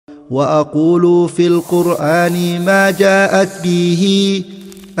وأقول في القرآن ما جاءت به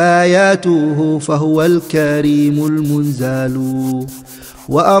آياته فهو الكريم المنزال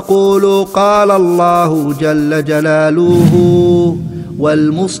وأقول قال الله جل جلاله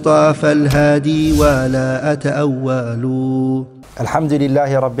والمصطفى الهادي ولا أتأول. الحمد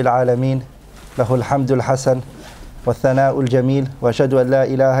لله رب العالمين له الحمد الحسن والثناء الجميل وأشهد أن لا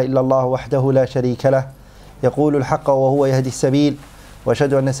إله إلا الله وحده لا شريك له يقول الحق وهو يهدي السبيل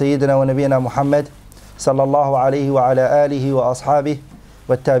وأشهد أن سيدنا ونبينا محمد صلى الله عليه وعلى آله وأصحابه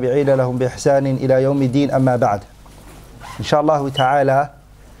والتابعين لهم بإحسان إلى يوم الدين أما بعد. Inshallah ta'ala,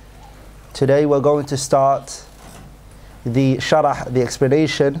 today we're going to start the sharah, the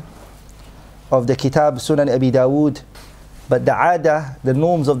explanation of the kitab Sunan Abi Dawud. But the aada, the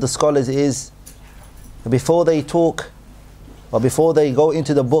norms of the scholars is, before they talk or before they go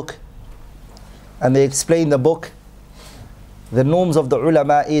into the book and they explain the book, the norms of the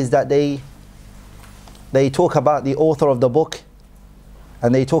ulama is that they talk about the author of the book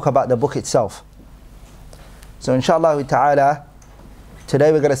and they talk about the book itself. So inshallah ta'ala,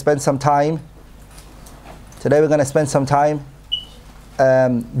 today we're going to spend some time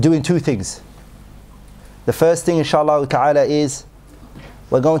doing two things. The first thing inshallah ta'ala is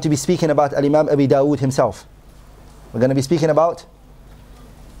we're going to be speaking about Al-Imam Abi Dawud himself. We're going to be speaking about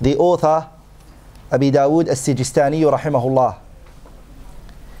the author Abi Dawud As-Sijistani rahimahullah.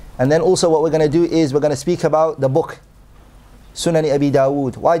 And then also what we're going to do is we're going to speak about the book Sunan Abi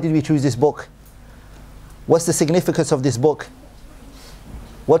Dawud. Why did we choose this book? What's the significance of this book?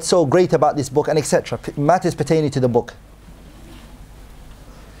 What's so great about this book, and etc. Matters pertaining to the book.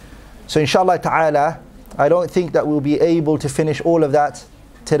 So inshallah ta'ala, I don't think that we'll be able to finish all of that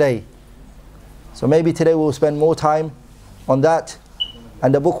today. So maybe today we'll spend more time on that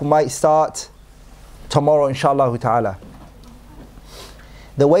and the book might start tomorrow inshallah ta'ala.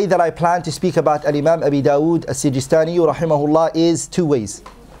 The way that I plan to speak about Al-Imam Abi Dawud As-Sijistani rahimahullah is two ways.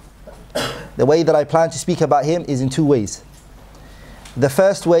 The way that I plan to speak about him is in two ways. The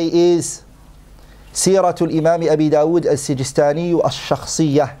first way is Siratul Imam Abi Dawud As-Sijistani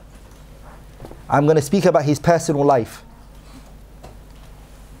Ash-Shakhsiyah. I'm going to speak about his personal life.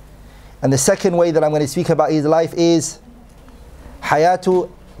 And the second way that I'm going to speak about his life is Hayatu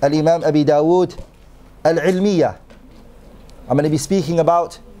Al-Imam Abi Dawud Al-Ilmiyah. I'm going to be speaking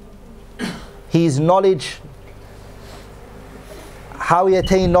about his knowledge, how he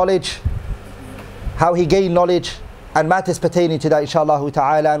attained knowledge, how he gained knowledge, and matters pertaining to that inshallah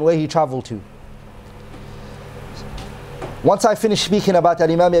ta'ala, and where he travelled to. Once I finish speaking about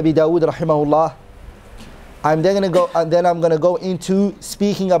Al-Imam Abi Dawud rahimahullah, I'm then going to go into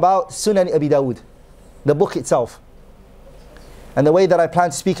speaking about Sunan Abi Dawud, the book itself. And the way that I plan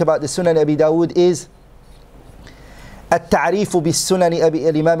to speak about the Sunan Abi Dawud is At-Ta'rifu bis-Sunan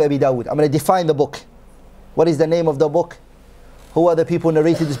Al-Imam Abi Dawud. I'm going to define the book. What is the name of the book? Who are the people who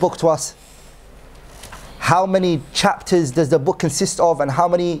narrated this book to us? How many chapters does the book consist of, and how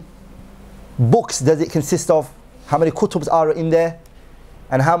many books does it consist of? How many kutubs are in there,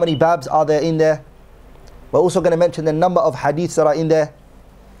 and how many babs are there in there? We're also going to mention the number of hadiths that are in there,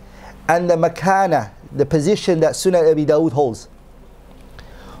 and the makana, the position that Sunan Abi Dawud holds.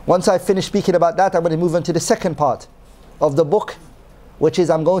 Once I finish speaking about that, I'm going to move on to the second part of the book, which is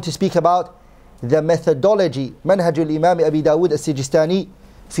I'm going to speak about the methodology, Manhajul Imam Abi Dawud As-Sijistani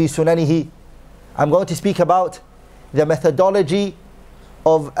fi Sunanihi. I'm going to speak about the methodology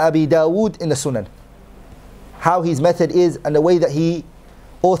of Abi Dawud in the Sunan, how his method is and the way that he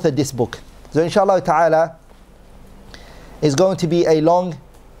authored this book. So inshallah ta'ala is going to be a long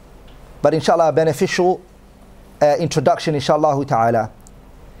but inshallah beneficial introduction inshallah ta'ala.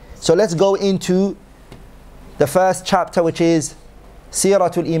 So let's go into the first chapter, which is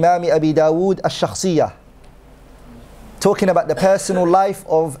Siratul Imam Abi Dawud Ash-Shakhsiyah, talking about the personal life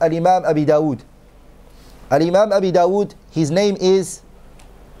of Al-Imam Abi Dawud. Al-Imam Abi Dawud, his name is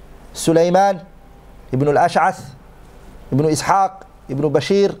Sulaiman ibn al-Ash'ath ibn Ishaq ibn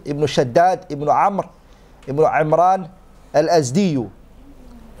Bashir ibn Shaddad ibn Amr ibn Imran al-Azdiyu.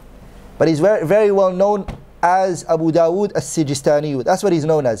 But he's very, very well known as Abu Dawud As-Sijistani. That's what he's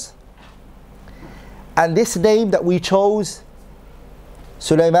known as. And this name that we chose,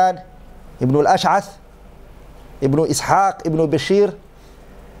 Sulaiman ibn al-Ash'ath ibn Ishaq ibn Bashir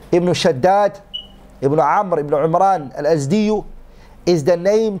ibn Shaddad ibn Amr ibn Imran al-Azdiyu, is the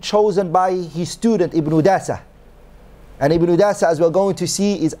name chosen by his student Ibn Dasa. And Ibn Dasa, as we're going to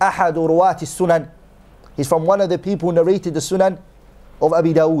see, is Ahad Ruwati Sunan. He's from one of the people who narrated the Sunan of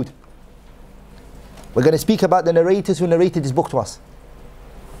Abi Dawud. We're going to speak about the narrators who narrated this book to us.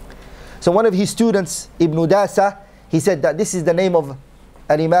 So one of his students, Ibn Dasa, he said that this is the name of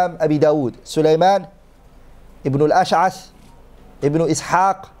Al-Imam Abi Dawud, Sulaiman ibn al-Ash'ath, ibn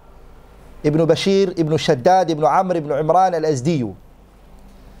Ishaq, ibn Bashir, ibn Shaddad, ibn Amr, ibn Imran al-Azdiyu.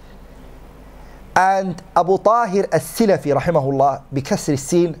 And Abu Tahir al-Silafi, rahimahullah, bikasr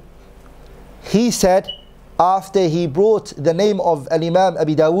al-sin, he said, after he brought the name of Al-Imam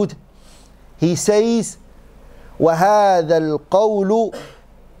Abi Dawud, he says, وَهَذَا الْقَوْلُ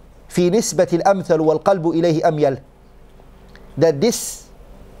فِي نِسْبَةِ الْأَمْثَلُ وَالْقَلْبُ إِلَيْهِ أَمْيَلُ. That this,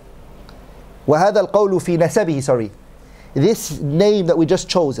 وَهَذَا الْقَوْلُ فِي نَسَبِهِ, sorry, this name that we just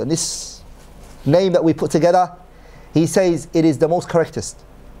chose, and this name that we put together, he says it is the most correctest.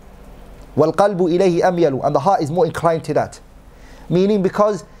 وَالْقَلْبُ إِلَيْهِ أَمْيَلُ, and the heart is more inclined to that. Meaning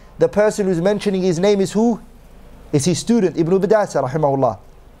because the person who's mentioning his name is who? Is his student, Ibn Badasa, rahimahullah.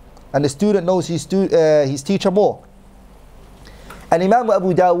 And the student knows his teacher more. And Imam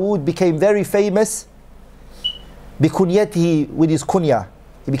Abu Dawud became very famous بِكُنْيَتِهِ, with his kunya.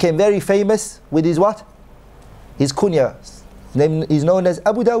 He became very famous with his what? His kunya. His name is known as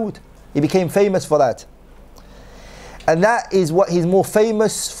Abu Dawud. He became famous for that. And that is what he's more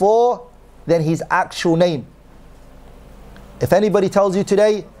famous for than his actual name. If anybody tells you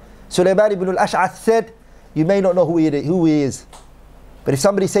today, Sulaiman ibn al-Ash'ath said, you may not know who he is. But if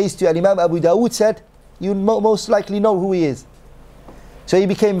somebody says to you, Imam Abu Dawud said, you most likely know who he is. So he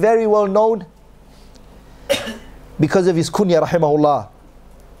became very well known because of his kunya, rahimahullah.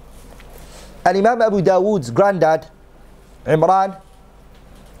 And Imam Abu Dawud's granddad, Imran,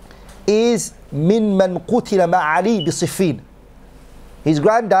 is min man qutila ma Ali bi Siffin. His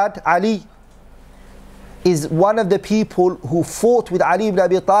granddad, Ali, is one of the people who fought with Ali ibn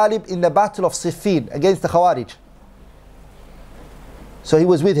Abi Talib in the battle of Siffin against the Khawarij. So he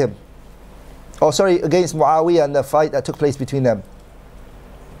was with him. Oh, sorry, against Muawiyah and the fight that took place between them.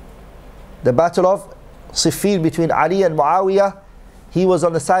 The battle of Siffin between Ali and Muawiyah, he was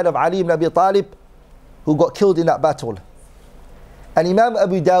on the side of Ali ibn Abi Talib, who got killed in that battle. And Imam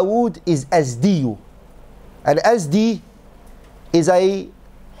Abu Dawud is Azdiyu. And Azdi is a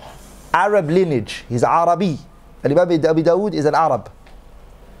Arab lineage. He's Arabi. And Imam Abu Dawud is an Arab.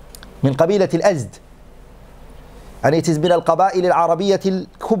 من قبيلة الأزد. And it is من القبائل العربية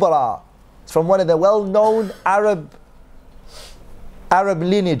الكبرى. It's from one of the well-known Arab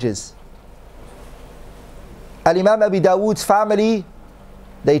lineages. Al-Imam Abi Dawud's family,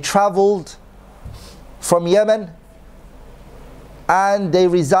 they traveled from Yemen and they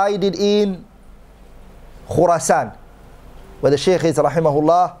resided in Khurasan, where the Shaykh is,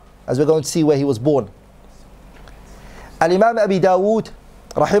 rahimahullah, as we're going to see where he was born. Al-Imam Abi Dawud,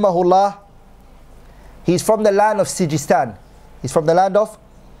 rahimahullah, he's from the land of Sijistan. He's from the land of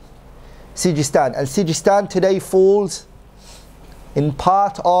Sijistan. And Sijistan today falls in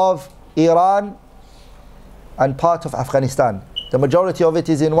part of Iran and part of Afghanistan. The majority of it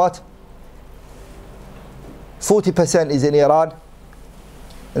is in what? 40% is in Iran,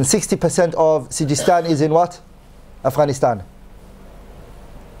 and 60% of Sijistan is in what? Afghanistan.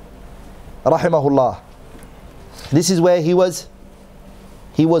 Rahimahullah. This is where he was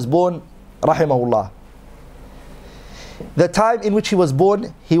born, rahimahullah. The time in which he was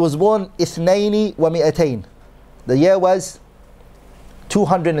born Ithnaini wa Mi'atain. The year was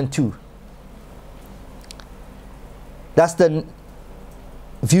 202. That's the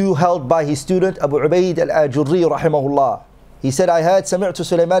view held by his student Abu Ubaid al-Ajurri rahimahullah. He said, I heard سمعت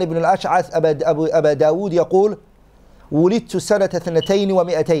سليمان ibn al-Ash'ath أبا داود يقول ولدت سنة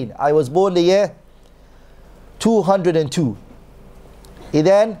 200. I was born the year 202.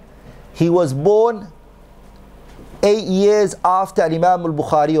 Then he was born 8 years after Imam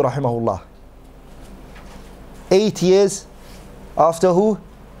al-Bukhari rahimahullah. 8 years after who?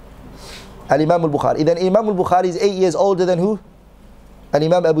 Al-Imam al-Bukhari. Then Imam al-Bukhari is 8 years older than who?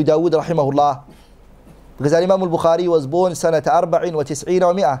 Al-Imam Abu Dawud rahimahullah. Because Al-Imam al-Bukhari was born sanata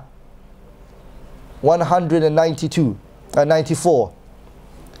 94 wa 100. 94.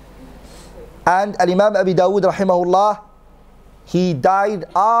 And Al-Imam Abu Dawud rahimahullah, he died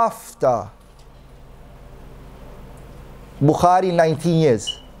after Bukhari 19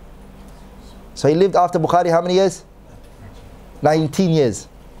 years. So he lived after Bukhari how many years? 19 years.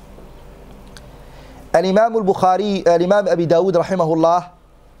 Al-Imam al-Bukhari, Al-Imam Abi Dawud rahimahullah,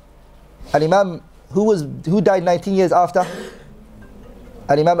 Al-Imam who died 19 years after?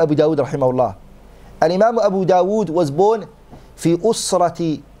 Al-Imam Abu Dawud rahimahullah. Al-Imam Abu Dawud was born في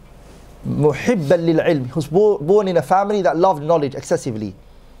أسرة محبا للعلم. He was born in a family that loved knowledge excessively.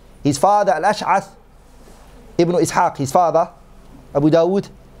 His father Al-Ash'ath ibn Ishaq, his father Abu Dawud,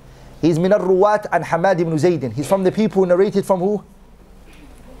 he's min al-Ruwat and Hamad ibn Zaydin. He's from the people who narrated from who?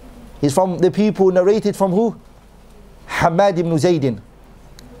 He's from the people who narrated from who? Hamad ibn Zaydin.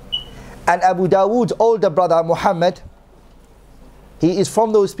 And Abu Dawud's older brother Muhammad, he is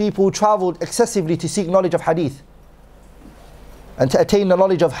from those people who travelled excessively to seek knowledge of hadith and to attain the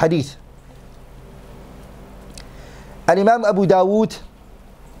knowledge of hadith. And Imam Abu Dawud,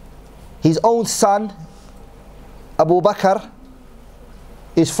 his own son Abu Bakr,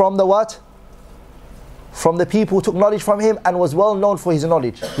 is from the what? From the people who took knowledge from him and was well known for his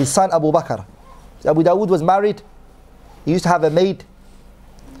knowledge. His son Abu Bakr. Abu Dawud was married. He used to have a maid,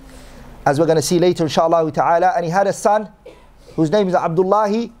 as we're going to see later inshaAllah ta'ala. And he had a son whose name is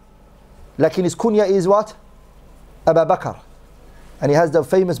Abdullahi, lakin his kunya is what? Abu Bakr. And he has the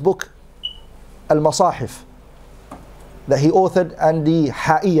famous book Al-Masahif that he authored, and the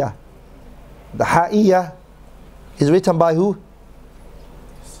Ha'iyah. The Ha'iyah is written by who?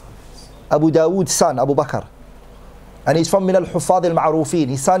 Abu Dawud's son, Abu Bakr. And he's from min al-Hufad al-Ma'rufin.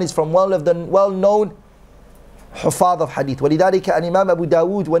 His son is from well-known Hufad of Hadith. وَلِذَلِكَ an Imam Abu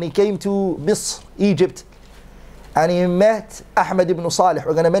Dawud, when he came to Misr, Egypt, and he met Ahmad ibn Salih,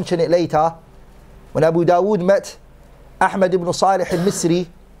 we're going to mention it later, when Abu Dawud met Ahmad ibn Salih al-Misri,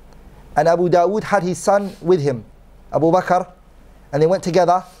 and Abu Dawud had his son with him, Abu Bakr, and they went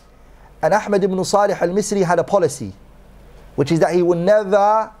together, and Ahmad ibn Salih al-Misri had a policy, which is that he would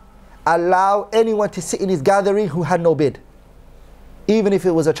never allow anyone to sit in his gathering who had no bid, even if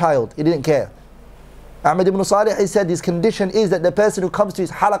it was a child. He didn't care. Ahmad ibn Salih, he said his condition is that the person who comes to his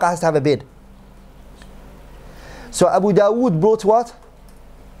halaqah has to have a bid. So Abu Dawud brought what?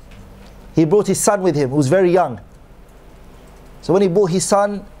 He brought his son with him, who was very young. So when he brought his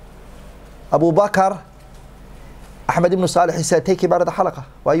son Abu Bakr, Ahmad ibn Salih, he said, take him out of the halaqah.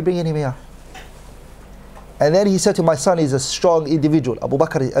 Why are you bringing him here? And then he said to my son, he's a strong individual. Abu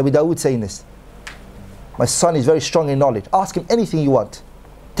Dawud saying this. My son is very strong in knowledge. Ask him anything you want.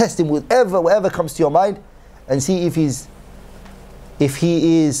 Test him with whatever comes to your mind, and see if he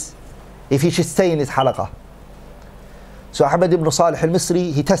should stay in his halaqah. So Ahmad ibn Salih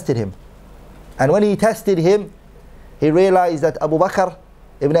al-Misri, he tested him. And when he tested him, he realized that Abu Bakr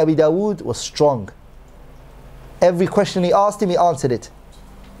ibn Abi Dawud was strong. Every question he asked him, he answered it.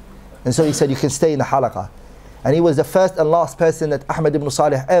 And so he said, you can stay in the halaqah. And he was the first and last person that Ahmad ibn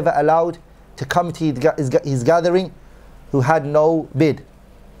Salih ever allowed to come to his gathering who had no bid.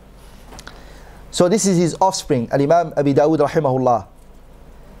 So this is his offspring, Al-Imam Abi Dawud rahimahullah.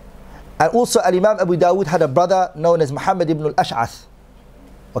 And also Al-Imam Abu Dawud had a brother known as Muhammad ibn al-Ash'ath.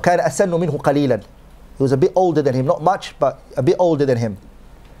 وَكَانَ أَسَنُّ مِنْهُ قَلِيلًا. He was a bit older than him, not much, but a bit older than him.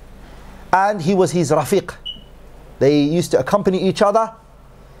 And he was his rafiq. They used to accompany each other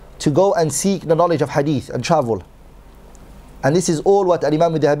to go and seek the knowledge of hadith and travel. And this is all what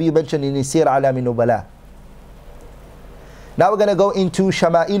Al-Imam al-Dhahabi mentioned in his Sir A'lam al-Nubala. Now we're going to go into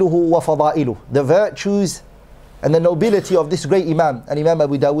Shama'iluhu wa Fada'iluhu, the virtues and the nobility of this great Imam, Al-Imam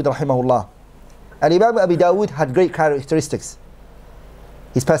Abu Dawud rahimahullah. Al-Imam Abu Dawud had great characteristics.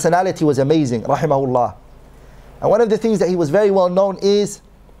 His personality was amazing, rahimahullah. And one of the things that he was very well known is,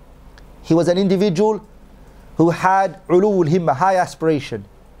 he was an individual who had ulul himma, high aspiration.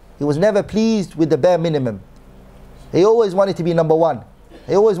 He was never pleased with the bare minimum. He always wanted to be number one.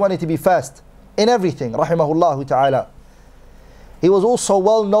 He always wanted to be first in everything, rahimahullah ta'ala. He was also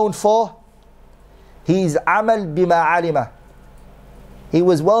well known for his amal bima alima. He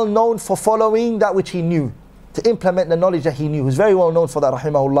was well known for following that which he knew, to implement the knowledge that he knew. He was very well known for that,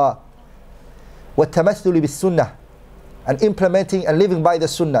 rahimahullah. وَالتَّمَثُّلِ بِالسُّنَّةِ, and implementing and living by the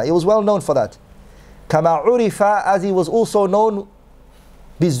sunnah. He was well known for that. كَمَا عُرِفَ, as he was also known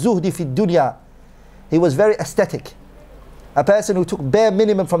بِالزُّهْدِ فِي الدُّنْيَا. He was very aesthetic. A person who took bare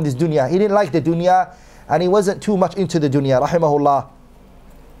minimum from this dunya. He didn't like the dunya, and he wasn't too much into the dunya, rahimahullah.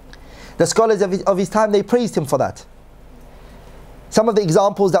 The scholars of his time, they praised him for that. Some of the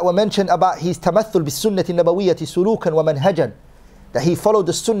examples that were mentioned about his tamathul bis sunnati nabawiyyati sulukan wa manhajan, that he followed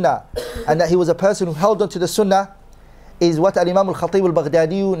the sunnah and that he was a person who held on to the sunnah, is what Al-Imam Al-Khatib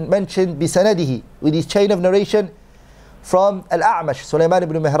Al-Baghdadi mentioned bisanadihi, with his chain of narration from Al-A'mash, Sulaiman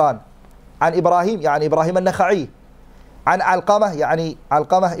ibn Mihran, عن إبراهيم يعني إبراهيم النخعي, عن علقمة يعني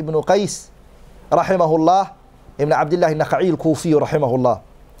علقمة ibn Qais رحمه الله ابن عبد الله النخعي الكوفي رحمه الله.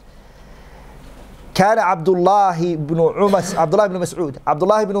 كان عبد الله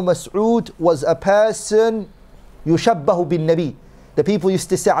بن مسعود was a person يشبه بالنبي. The people used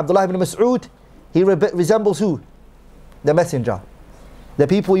to say Abdullah ibn Mas'ud, he resembles who? The messenger. The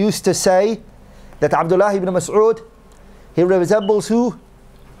people used to say that Abdullah ibn Mas'ud, he resembles who?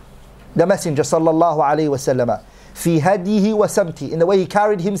 The messenger sallallahu alayhi wa sallam. في هديه وسمته, in the way he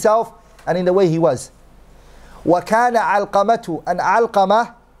carried himself and in the way he was. وكان علقمة, and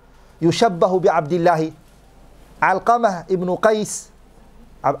علقمة يشبه بعبد الله. Alqamah ibn Qais,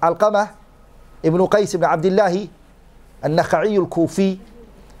 Alqamah ibn Qais ibn Abdullah al-Nakha'i al-Kufi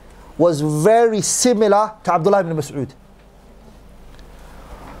was very similar to Abdullah ibn Mas'ud.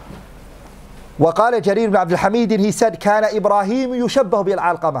 وقال جرير بن عبد الحميد, he said, كان إبراهيم يشبه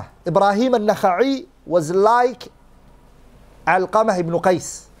بالعلقمة. Ibrahim al-Nakha'i was like Alqamah ibn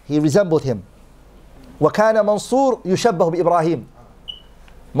Qais. He resembled him. وكان منصور يشبه بإبراهيم.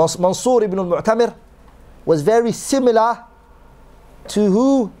 Mansur ibn al-Mu'tamir was very similar to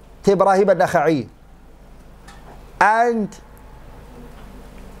who? To Ibrahim al-Nakha'i. And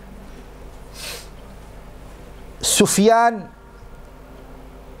Sufyan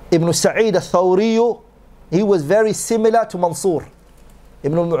ibn Sa'id al-Thawri, he was very similar to Mansur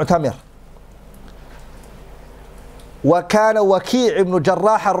ibn al-Mu'tamir. وكان وكيع ibn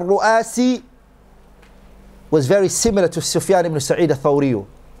Jarrah al-Ru'asi was very similar to Sufyan ibn Sa'id al-Thawri.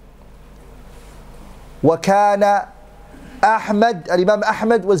 وكان Ahmad, Imam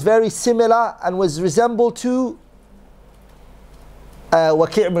Ahmad was very similar and was resembled to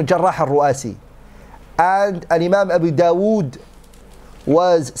Waki' ibn Jarrah al-Ru'asi. And Imam Abu Dawud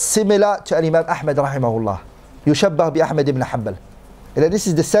was similar to Imam Ahmad rahimahullah. Yushabbah bi Ahmad ibn Hanbal. And this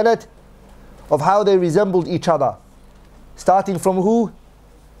is the sanad of how they resembled each other. Starting from who?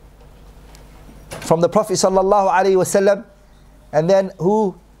 From the Prophet sallallahu alaihi wasallam, and then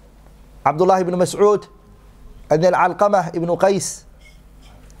who? Abdullah ibn Mas'ud, and then Alqamah ibn Qais,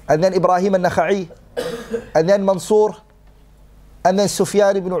 and then Ibrahim al-Nakha'i, and then Mansur, and then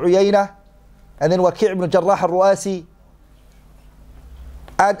Sufyan ibn Uyayna, and then Waki' ibn Jarrah al-Ru'asi,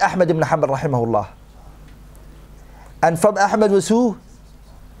 and Ahmad ibn Hanbal rahimahullah. And from Ahmad was who?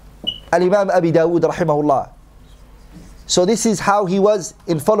 Al-Imam Abi Dawud rahimahullah. So this is how he was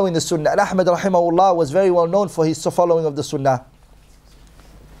in following the Sunnah. And Ahmad rahimahullah was very well known for his following of the Sunnah.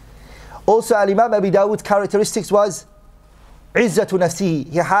 Also, Al-Imam Abi Dawud's characteristics was Izzatu nafsihi.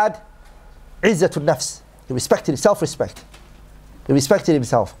 He had Izzatu nafs. He respected self-respect. He respected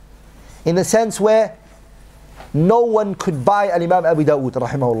himself. In the sense where no one could buy Al-Imam Abi Dawud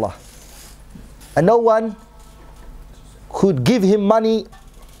rahimahullah. And no one could give him money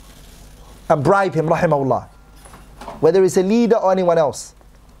and bribe him rahimahullah. Whether it's a leader or anyone else.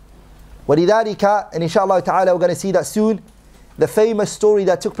 وَلِذَلِكَ, and inshallah ta'ala we're going to see that soon, the famous story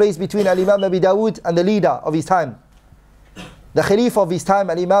that took place between Al-Imam Abi Dawud and the leader of his time. The Khalifa of his time,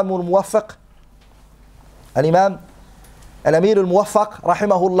 Al-Imam Al-Muwaffaq, Al-Imam Al-Amir Al-Muwaffaq,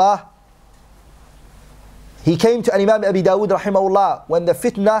 rahimahullah. He came to Al-Imam Abi Dawud, rahimahullah, when the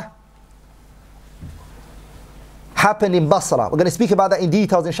fitna happened in Basra. We're going to speak about that in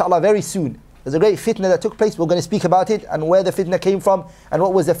details, inshallah, very soon. There's a great fitna that took place. We're going to speak about it and where the fitna came from and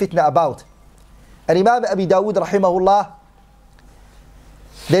what was the fitna about. And Imam Abi Dawud rahimahullah,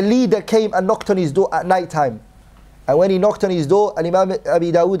 the leader came and knocked on his door at night time. And when he knocked on his door, and Imam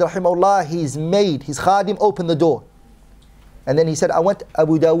Abi Dawud rahimahullah, his maid, his khadim, opened the door. And then he said, I want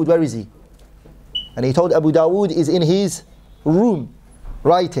Abu Dawud, where is he? And he told Abu Dawud is in his room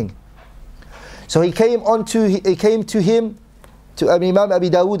writing. So he came to him, to Imam Abi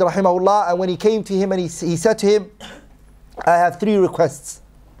Dawud rahimahullah, and when he came to him and he said to him, I have three requests.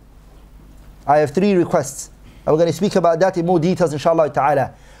 I have three requests. And we're going to speak about that in more details inshallah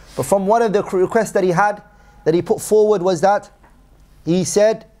ta'ala. But from one of the requests that he had, that he put forward was that, he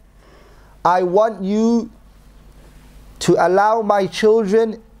said, I want you to allow my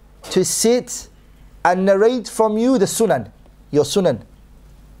children to sit and narrate from you the Sunan, your Sunan.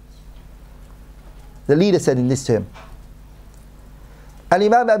 The leader said in this to him. And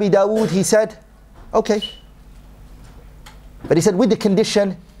Imam Abi Dawud, he said, okay. But he said, with the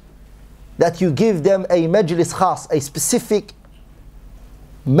condition that you give them a majlis khas, a specific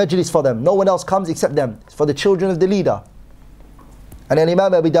majlis for them. No one else comes except them. It's for the children of the leader. And then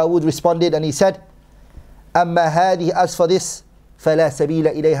Imam Abi Dawud responded and he said, أما هذه, as for this, فلا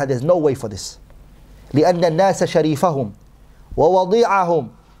سبيل إليها, there's no way for this. لأن الناس شريفهم ووضيعهم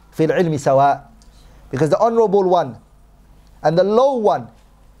في العلم سواء. Because the honorable one and the low one,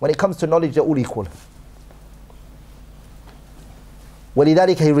 when it comes to knowledge, they're all equal.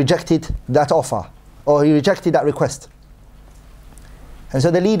 ولذلك, he rejected that offer, or he rejected that request. And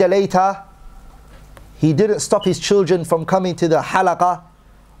so the leader later, he didn't stop his children from coming to the halaqah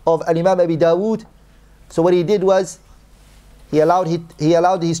of Imam Abi Dawud. So what he did was, he allowed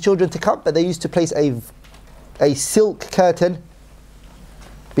his children to come, but they used to place a silk curtain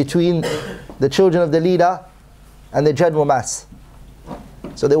between the children of the leader and the general mass.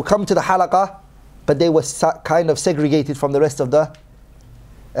 So they would come to the halaqah, but they were kind of segregated from the rest of the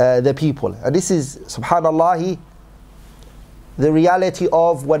people. And this is, subhanallah, the reality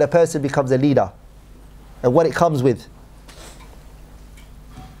of when a person becomes a leader and what it comes with.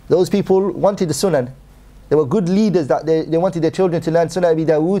 Those people wanted the Sunan. They were good leaders, that they wanted their children to learn Sunan Abi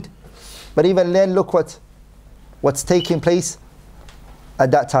Dawud. But even then, look what's taking place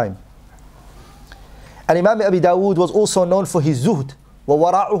at that time. And Imam Abi Dawud was also known for his zuhd, wa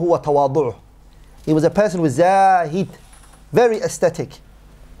wara'uhu wa tawadu'uh. He was a person with zahid, very aesthetic.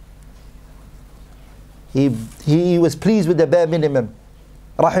 He was pleased with the bare minimum,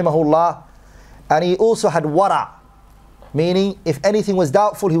 rahimahullah. And he also had wara', meaning if anything was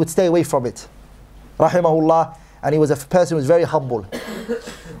doubtful, he would stay away from it, rahimahullah. And he was a person who was very humble.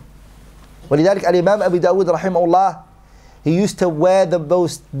 ولذلك الإمام أبي داود رحمه الله, he used to wear the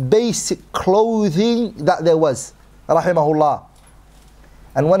most basic clothing that there was, rahimahullah.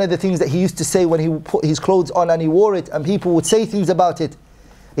 And one of the things that he used to say when he put his clothes on and he wore it and people would say things about it,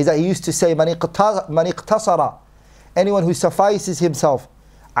 is that he used to say, "Man iqtasara," anyone who suffices himself,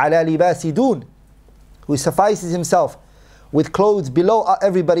 "ala libasi dun," who suffices himself with clothes below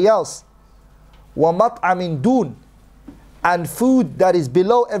everybody else, "wa mat'amin dun," and food that is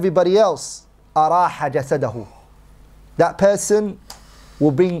below everybody else, "araha jasadahu," that person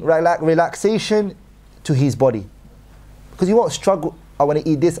will bring relaxation to his body. Because you won't struggle, I want to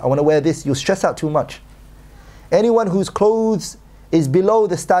eat this, I want to wear this, you'll stress out too much. Anyone whose clothes is below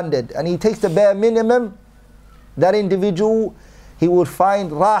the standard and he takes the bare minimum, that individual, he will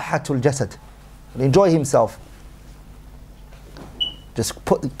find rahatul jasad, enjoy himself. Just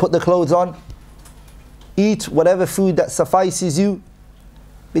put the clothes on, eat whatever food that suffices you.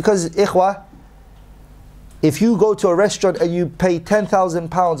 Because ikhwah, if you go to a restaurant and you pay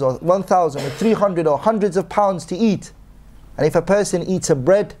 £10,000 or 1,000 or 300 or hundreds of pounds to eat, and if a person eats a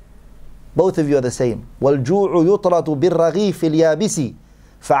bread, both of you are the same. وَالْجُوعُ يُطْرَدُ بِالرَّغِيفِ الْيَابِسِ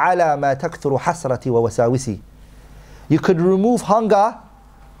فَعَلَى مَا تَكْثُرُ حَسْرَةِ وَوَسَاوِسِ. You could remove hunger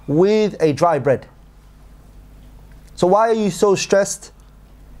with a dry bread. So why are you so stressed?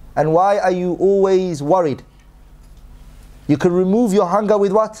 And why are you always worried? You could remove your hunger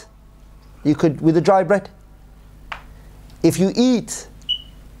with what? You could with a dry bread. If you eat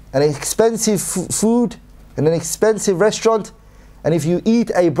an expensive food in an expensive restaurant, and if you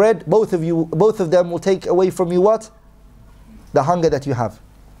eat a bread, both of them will take away from you what? The hunger that you have.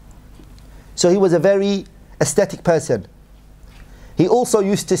 So he was a very aesthetic person. He also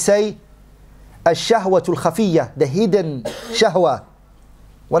used to say, "Ash-shahwatul khafiyya," the hidden shahwa.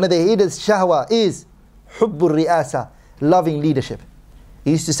 One of the hidden shahwa is hubbur ri'asa, loving leadership.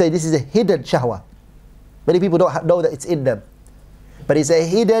 He used to say this is a hidden shahwa. Many people don't know that it's in them. But it's a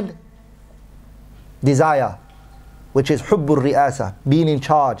hidden desire, which is hubbur ri'asa, being in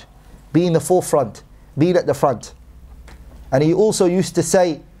charge, being in the forefront, being at the front. And he also used to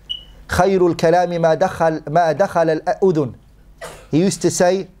say, "Khayrul kalami ma dakhal al-udhun." He used to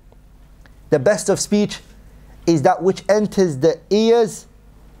say, the best of speech is that which enters the ears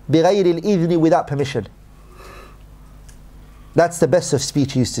بغير الإذن, without permission. That's the best of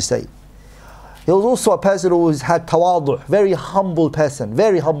speech, he used to say. He was also a person who had tawadu', very humble person,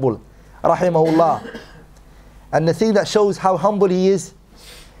 very humble, rahimahullah. And the thing that shows how humble he is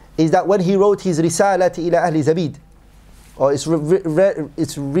that when he wrote his Risalah ila Ahli Zabid, or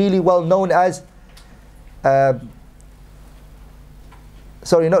it's really well known as,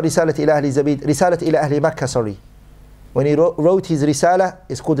 sorry, not Risalah ila Ahli Zabid, Risalah ila Ahli Makkah, sorry. When he wrote his Risalah,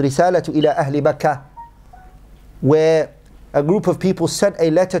 it's called Risalah ila Ahli Makkah, where a group of people sent a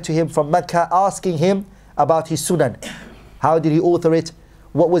letter to him from Mecca asking him about his Sunan. How did he author it?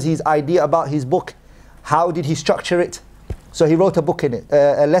 What was his idea about his book? How did he structure it? So he wrote a book in it,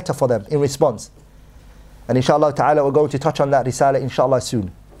 a letter for them in response. And inshallah ta'ala we're going to touch on that Risalah inshallah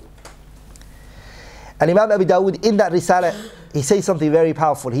soon. And Imam Abi Dawud in that Risalah, he says something very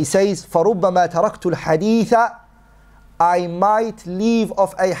powerful. He says, فَرُبَّمَا تَرَكْتُ الْحَدِيثَ, I might leave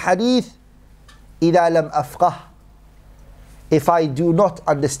off a hadith إِذَا لَمْ أَفْقَهْ, if I do not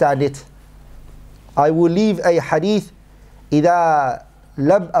understand it. I will leave a hadith إِذَا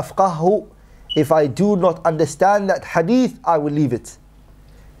لَمْ أَفْقَهُ, if I do not understand that hadith, I will leave it.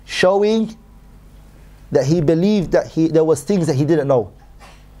 Showing that he believed that there was things that he didn't know.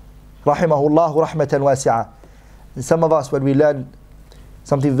 Rahimahullah rahmatan wasi'ah. And some of us, when we learn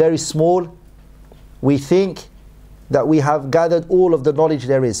something very small, we think that we have gathered all of the knowledge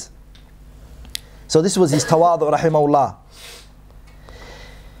there is. So this was his tawadu' rahimahullah.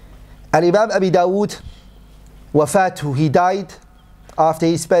 And Imam Abi Dawud, wafatuhu, he died after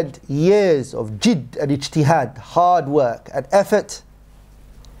he spent years of jidd and ijtihad, hard work and effort,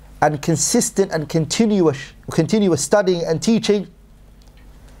 and consistent and continuous studying and teaching.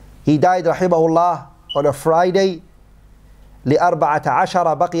 He died rahimahullah on a Friday, لِأَرْبَعَةَ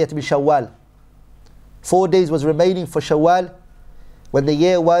عَشَرَ بَقِيَتْ مِنْ شَوَّالٍ. 4 days was remaining for Shawwal, when the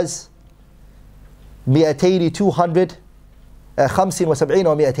year was 275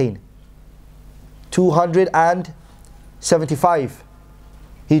 or 275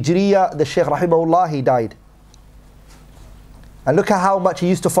 Hijriya, the Shaykh rahimahullah, he died. And look at how much he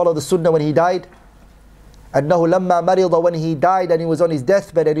used to follow the Sunnah when he died. أنه لما مرض, when he died and he was on his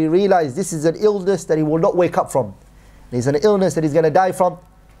deathbed and he realized this is an illness that he will not wake up from. It's an illness that he's going to die from.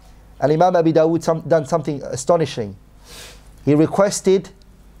 And Imam Abi Dawud done something astonishing. He requested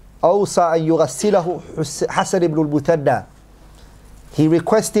أوصى أن يغسله حسن ibn al-Muthanna. He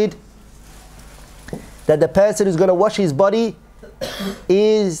requested that the person who's going to wash his body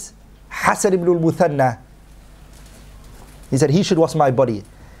is Hassan ibn al-Muthanna. He said he should wash my body.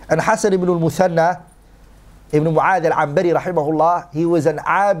 And Hassan ibn al-Muthanna, Ibn Mu'adh al-Ambari rahimahullah, he was an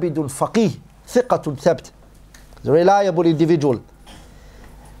abidul faqih, thiqatun thabt. He was a reliable individual.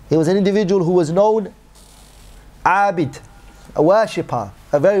 He was an individual who was known abid, a worshipper,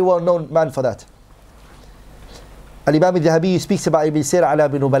 a very well-known man for that. Al-Imam al-Dhahabi speaks about Ibn Sir ala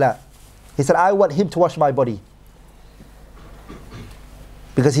bin Nubala. He said, I want him to wash my body.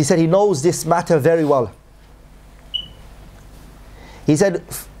 Because he said he knows this matter very well. He said,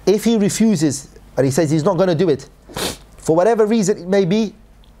 if he refuses, and he says he's not going to do it, for whatever reason it may be,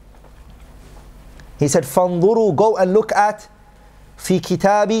 he said, فَانظُرُوا, go and look at في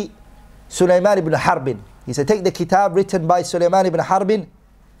كتاب سليمان ibn Harbin. He said, take the kitab written by Sulaiman ibn Harbin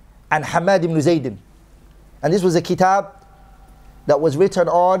and Hamad ibn Zaydin. And this was a kitab that was written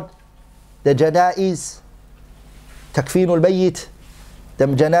on the janaiz, takfeenul mayyit, the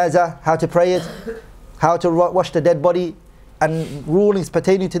janazah, how to pray it, how to wash the dead body, and rulings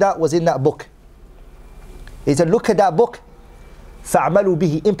pertaining to that was in that book. He said, look at that book, فَعْمَلُوا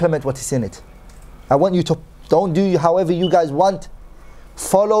بِهِ, implement what is in it. I want you to, don't do however you guys want,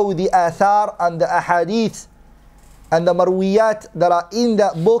 follow the athar and the ahadith and the marwiyat that are in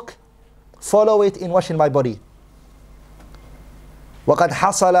that book, follow it in washing my body. وَقَدْ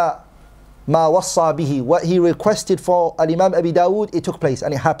حَصَلَ مَا وَصَّى بِهِ, what he requested for Al-Imam Abi Dawud, it took place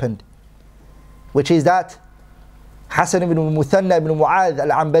and it happened. Which is that Hassan ibn Muthanna ibn Mu'adh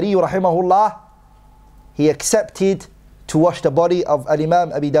al-Ambari rahimahullah, he accepted to wash the body of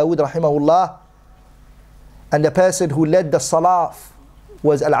Al-Imam Abi Dawud rahimahullah. And the person who led the salah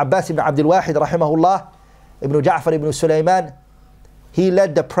was Al-Abbas ibn Abdul Wahid rahimahullah, Ibn Ja'far ibn Sulaiman. He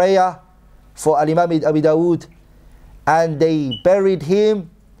led the prayer for Al-Imam Abi Dawud, and they buried him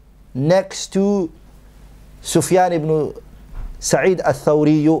next to Sufyan ibn Sa'id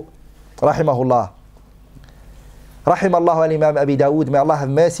al-Thawri rahimahullah. Rahimallahu al-Imam Abi Dawud, may Allah have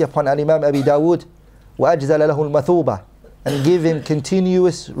mercy upon Al-Imam Abi Dawud, wa ajzala lahu al-mathuba, and give him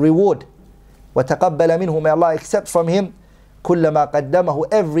continuous reward. Wa taqabbala minhu, may Allah accept from him kullama qaddamahu,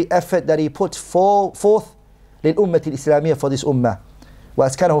 every effort that he put forth lil ummati al-islamiyya, for this ummah. Wa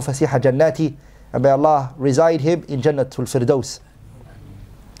askanahu fasiha jannati, and may Allah reside him in Jannatul Firdaus.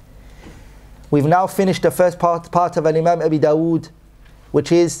 We've now finished the first part of Al-Imam Abi Dawud,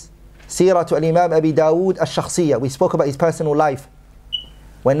 which is Siratu Al-Imam Abi Dawud al-Shakhsiyya. We spoke about his personal life.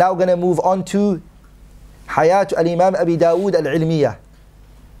 We're now going to move on to Hayatu Al-Imam Abi Dawud al-Ilmiyya.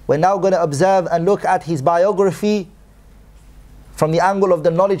 We're now going to observe and look at his biography from the angle of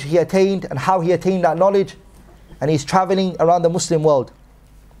the knowledge he attained and how he attained that knowledge, and he's traveling around the Muslim world.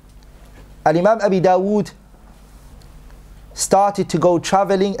 Al-Imam Abi Dawud started to go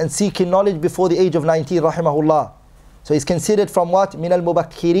traveling and seeking knowledge before the age of 19 rahimahullah. So he's considered from what? من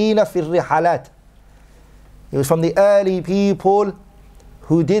المبكرين في الرحلات. He was from the early people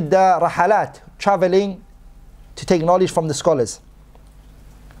who did the rahalat, traveling to take knowledge from the scholars.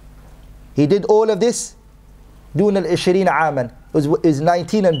 He did all of this دون العشرين عاما. It was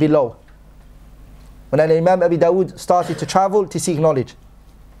 19 and below when Imam Abi Dawud started to travel to seek knowledge.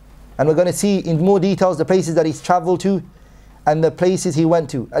 And we're going to see in more details the places that he's traveled to and the places he went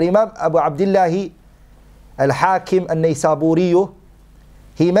to. Imam Abu Abdullah Al-Hakim Al-Naysaburi,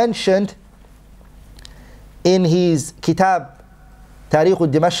 he mentioned in his kitab Tariq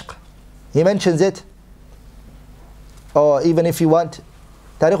al-Dimashq, he mentions it, or even if you want,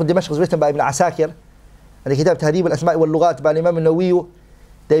 Tariq al-Dimashq was written by Ibn Asakir, and the kitab Tahdib al-Asma' wal-Lughat by Imam al-Nawawi,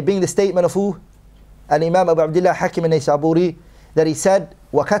 they bring the statement of who? Al-Imam Abu Abdullah Hakim Al-Naysaburi, that he said,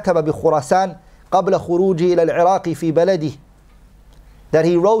 وَكَتَبَ بِخُرَاسَانَ قَبْلَ خُرُوجِهِ إِلَى الْعِرَاقِ فِي بَلَدِهِ, that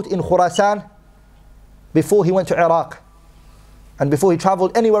he wrote in Khurasan before he went to Iraq. And before he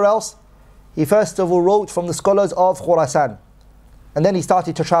traveled anywhere else, he first of all wrote from the scholars of Khurasan. And then he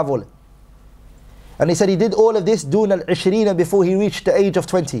started to travel. And he said he did all of this دون العشرين, before he reached the age of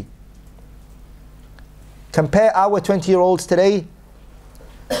 20. Compare our 20-year-olds today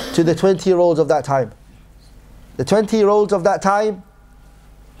to the 20-year-olds of that time. The 20-year-olds of that time,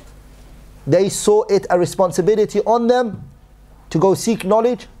 they saw it a responsibility on them to go seek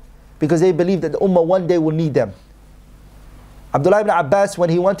knowledge because they believed that the Ummah one day will need them. Abdullah ibn Abbas, when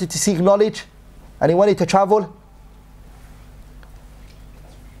he wanted to seek knowledge and he wanted to travel,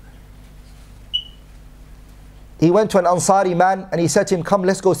 he went to an Ansari man and he said to him, come,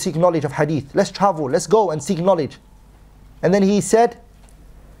 let's go seek knowledge of hadith. Let's travel, let's go and seek knowledge. And then he said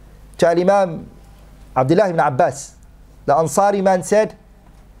to Al-Imam Abdullah ibn Abbas, the Ansari man said,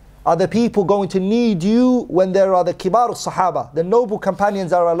 are the people going to need you when there are the kibar al-sahaba, the noble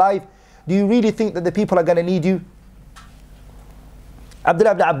companions are alive? Do you really think that the people are going to need you?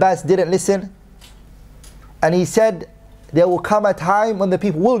 Abdullah ibn Abbas didn't listen. And he said, there will come a time when the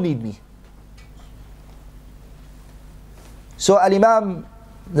people will need me. So Al-Imam,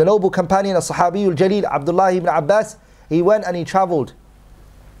 the noble companion, As-Sahabi al-Jalil, Abdullah ibn Abbas, he went and he traveled.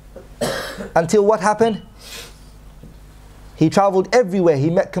 Until what happened? He traveled everywhere.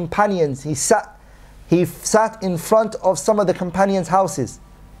 He met companions. He sat in front of some of the companions' houses.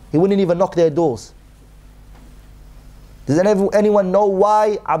 He wouldn't even knock their doors. Does anyone know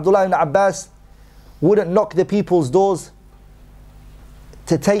why Abdullah ibn Abbas wouldn't knock the people's doors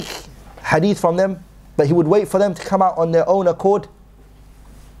to take hadith from them, but he would wait for them to come out on their own accord?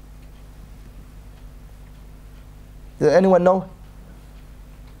 Does anyone know?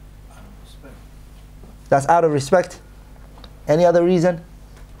 That's out of respect. Any other reason?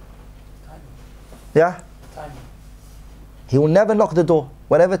 Timing. Yeah? Timing. He will never knock the door,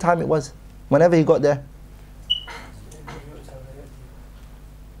 whatever time it was, whenever he got there.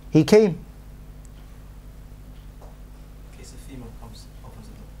 He came. In case a female opens the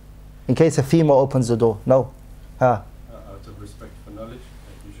door. In case a female opens the door. No. Out of respect for knowledge,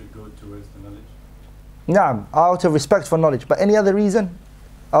 that you should go towards the knowledge. Naam, out of respect for knowledge. But any other reason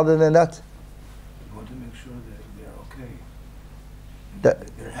other than that? You want to make sure that they're okay. That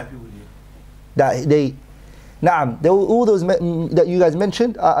they're happy with you. That they, naam, all those that you guys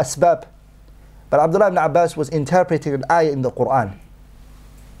mentioned are asbab. But Abdullah ibn Abbas was interpreting an ayah in the Quran.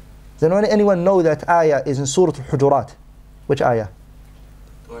 Does anyone know that ayah is in Surah Al-Hujurat? Which ayah?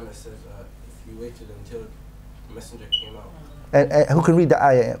 The one that says, if you waited until the messenger came out. And who can read the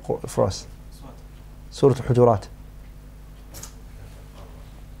ayah for us? Surah Al-Hujurat.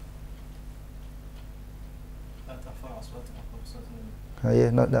 Yeah,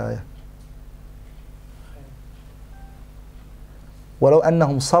 not the ayah. ولو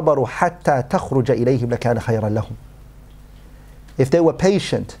أنهم صبروا حتى تخرج إليهم لكان خيرا لهم. If they were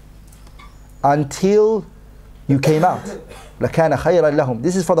patient until you came out, لكان خيرا لهم.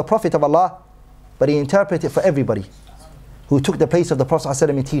 This is for the Prophet of Allah, but he interpreted it for everybody who took the place of the Prophet ﷺ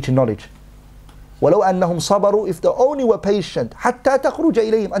in teaching knowledge. ولو أنهم صبروا, if they only were patient حتى تخرج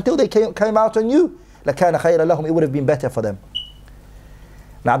إليهم, until they came out on you, لكان خيرا لهم, it would have been better for them.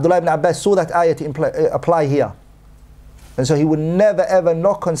 Now Abdullah ibn Abbas saw that ayah to apply here. And so he would never ever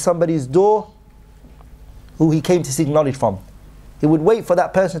knock on somebody's door who he came to seek knowledge from. He would wait for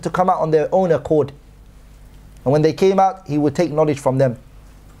that person to come out on their own accord. And when they came out, he would take knowledge from them.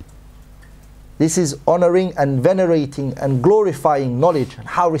 This is honoring and venerating and glorifying knowledge and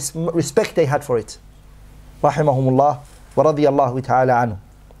how respect they had for it. Rahimahumullah wa radiyallahu ta'ala anhu.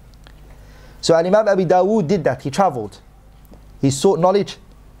 So Imam Abi Dawud did that. He traveled. He sought knowledge.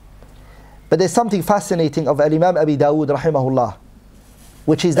 But there's something fascinating of Imam Abi Dawud rahimahullah,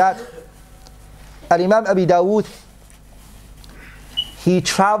 which is that Imam Abi Dawud, he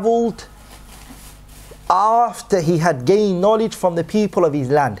traveled after he had gained knowledge from the people of his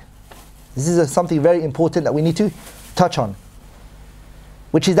land. This is something very important that we need to touch on,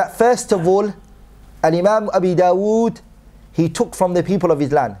 which is that first of all, Imam Abi Dawud, he took from the people of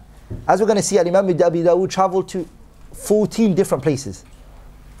his land. As we're going to see, Imam Abi Dawud traveled to 14 different places.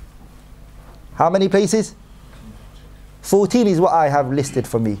 How many places? 14 is what I have listed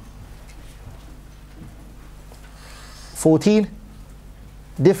for me. 14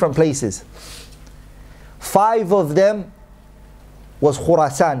 different places. 5 of them was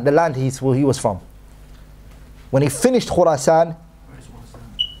Khurasan, the land he was from. When he finished Khurasan,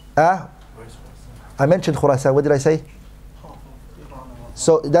 I mentioned Khurasan, what did I say?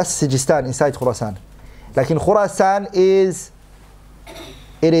 So that's Sijistan inside Khurasan. Like in Khurasan it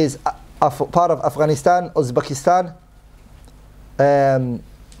is part of Afghanistan, Uzbekistan,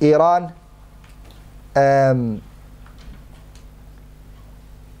 Iran,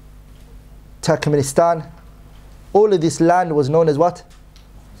 Turkmenistan. All of this land was known as what?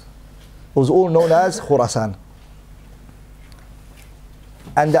 It was all known as Khurasan.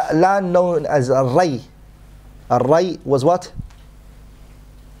 And the land known as Al-Ray. Al-Ray was what?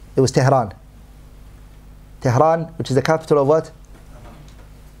 It was Tehran. Tehran, which is the capital of what?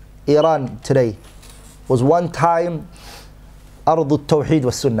 Iran today was one time Ardu Tawheed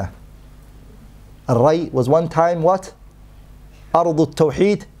was Sunnah. Al-Ray was one time what? Ardu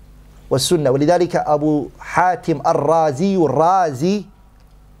Tawheed was Sunnah. ولذلك Abu Hatim Al-Razi, Razi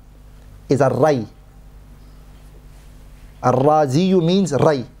is Al-Ray. Al-Razi means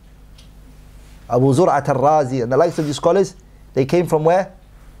Ray. Abu Zur'at Al-Razi and the likes of the scholars, they came from where?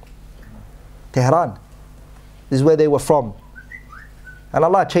 Tehran. This is where they were from. And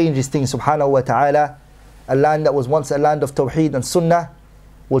Allah changes things subhanahu wa ta'ala. A land that was once a land of Tawheed and Sunnah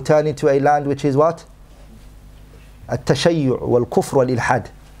will turn into a land which is what? At-tashayyu' wal-kufr wal-ilhad.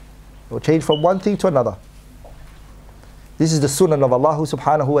 It will change from one thing to another. This is the Sunan of Allah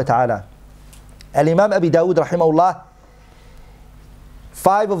subhanahu wa ta'ala. Al-Imam Abi Dawud rahimahullah,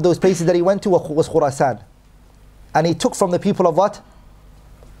 5 of those places that he went to was Khurasan. And he took from the people of what?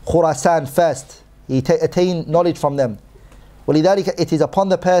 Khurasan first. He attained knowledge from them. وَلِذَلِكَ it is upon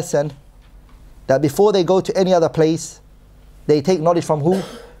the person that before they go to any other place, they take knowledge from who?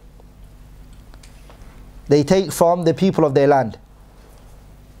 They take from the people of their land.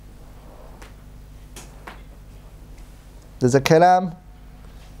 There's a kalam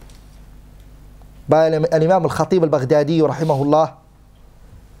by Imam Al-Khatib Al-Baghdadi rahimahullah,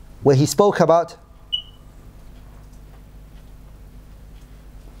 where he spoke about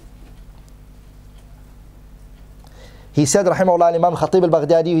he said rahimahullah, Imam Khatib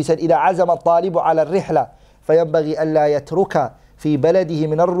Al-Baghdadi, he said إذا عزم الطالب على الرحلة فينبغي ألا يترك في بلده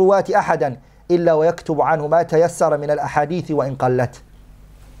من الرواة أحدا إلا ويكتب عنه ما تيسر من الأحاديث وإن قلت.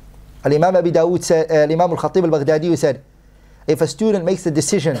 Imam Abi Dawud said, Imam Al-Khatib Al-Baghdadi said, if a student makes the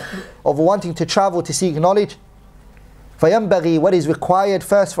decision of wanting to travel to seek knowledge, فينبغي, what is required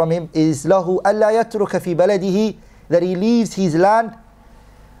first from him is له ألا يترك في بلده, that he leaves his land,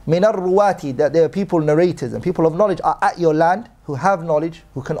 من الرواة, that there are people, narrators and people of knowledge are at your land, who have knowledge,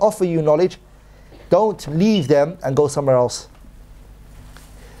 who can offer you knowledge. Don't leave them and go somewhere else.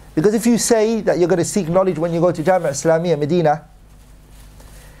 Because if you say that you're going to seek knowledge when you go to Jami' Islamiyya Medina,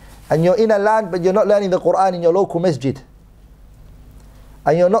 and you're in a land but you're not learning the Quran in your local masjid,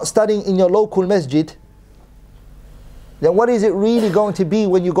 and you're not studying in your local masjid, then what is it really going to be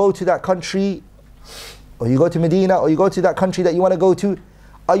when you go to that country, or you go to Medina, or you go to that country that you want to go to?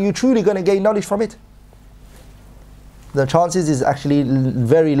 Are you truly going to gain knowledge from it? The chances is actually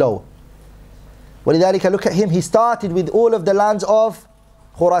very low. وَلِذَلِكَ look at him, he started with all of the lands of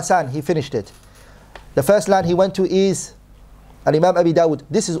Khurasan, he finished it. The first land he went to is Imam Abi Dawud.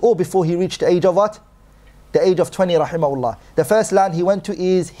 This is all before he reached the age of what? The age of 20 rahimahullah. The first land he went to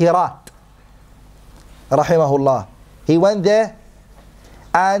is Herat rahimahullah. He went there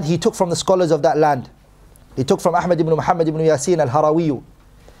and he took from the scholars of that land. He took from Ahmad ibn Muhammad ibn Yasin al-Harawiyu.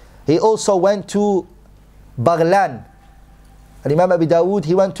 He also went to Baghlan. And Imam Abi Dawud,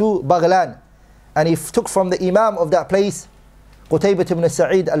 he went to Baghlan. And he took from the Imam of that place, Qutaybah ibn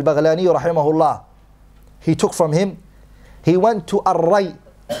Sa'id al-Baghlani rahimahullah. He took from him. He went to Ar-Ray.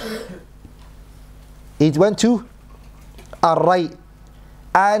 He went to Ar-Ray.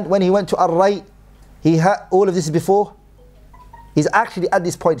 And when he went to Ar-Ray, he had, all of this is before, he's actually at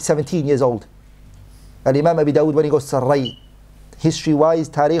this point 17 years old. And Imam Abi Dawud, when he goes to Ar-Ray, history-wise,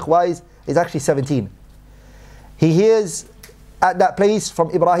 tariq-wise, is actually 17. He hears at that place from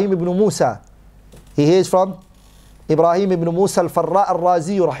Ibrahim ibn Musa. He hears from Ibrahim ibn Musa al-Farra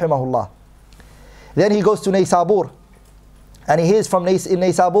al-Razi rahimahullah. Then he goes to Naysabur. And he hears from in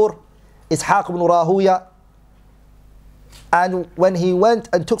Naysabur, Ishaq ibn Rahuya. And when he went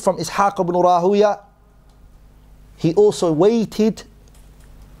and took from Ishaq ibn Rahuya, he also waited,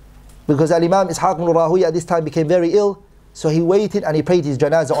 because Al-Imam Ishaq ibn Rahuya at this time became very ill, so he waited and he prayed his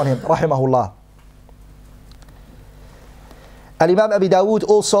janazah on him, rahimahullah. Al-Imam Abi Dawud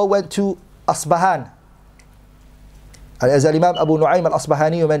also went to Asbahan, as Al-Imam Abu Nu'aym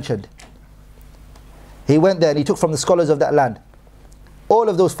al-Asbahani mentioned. He went there and he took from the scholars of that land. All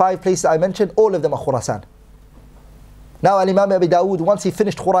of those 5 places I mentioned, all of them are Khurasan. Now Al-Imam Abi Dawud, once he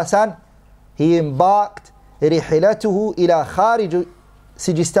finished Khurasan, he embarked رحلته إلى خارج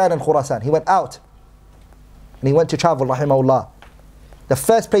Sijistan and Khurasan. He went out and he went to travel, rahimahullah. The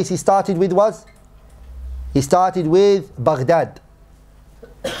first place he started with was, he started with Baghdad.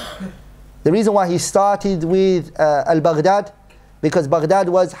 The reason why he started with al-Baghdad, because Baghdad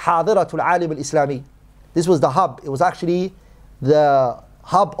was Hadiratul Alim al-Islami. This was the hub. It was actually the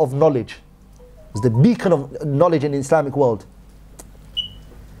hub of knowledge. It was the beacon of knowledge in the Islamic world.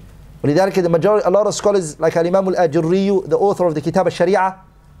 ولذلك the majority, a lot of scholars like Imam al-Ajurri, the author of the Kitab al-Sharia,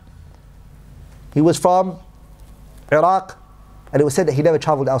 he was from Iraq, and it was said that he never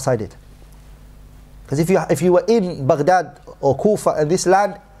traveled outside it. Because if you were in Baghdad or Kufa and this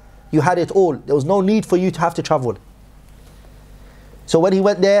land, you had it all. There was no need for you to have to travel. So when he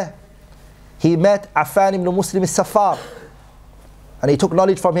went there, he met Affan ibn Muslim al-Saffar, and he took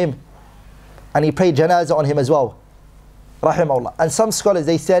knowledge from him, and he prayed janazah on him as well, rahimahullah. And some scholars,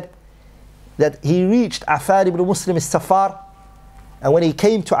 they said that he reached Affan ibn Muslim al-Saffar, and when he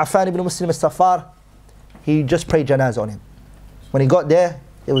came to Affan ibn Muslim al-Saffar, he just prayed janazah on him. When he got there,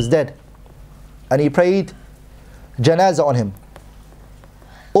 it was dead, and he prayed janazah on him.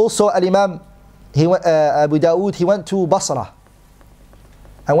 Also, Al-Imam Abu Dawud, he went to Basra,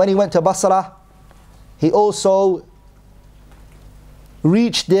 and when he went to Basra, he also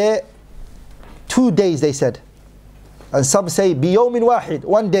reached there 2 days, they said, and some say biyawmin wahid,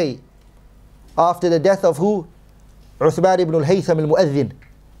 1 day after the death of who? Uthman ibn al-Haytham al-Mu'adhin.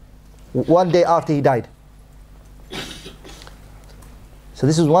 1 day after he died. So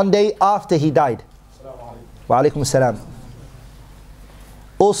this is 1 day after he died. Wa alaikum assalam.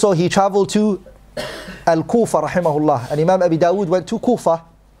 Also, he traveled to Al-Kufa, rahimahullah. And Imam Abi Dawud went to Kufa.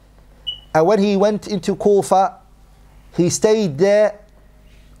 And when he went into Kufa, he stayed there.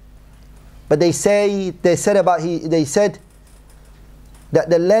 But they said that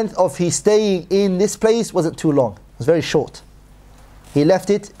the length of his staying in this place wasn't too long. It was very short. He left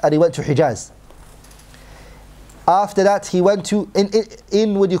it and he went to Hijaz. After that, he went to, what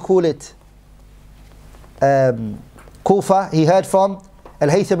do you call it? Kufa. He heard from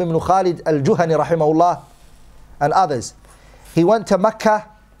Al-Haytham ibn Khalid al-Juhani, rahimahullah, and others. He went to Mecca,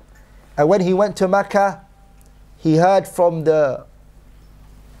 and when he went to Mecca, he heard from the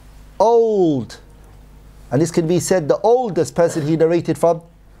old, and this can be said, the oldest person he narrated from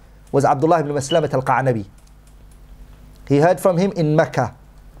was Abdullah ibn Maslamat al-Qa'nabi. He heard from him in Mecca.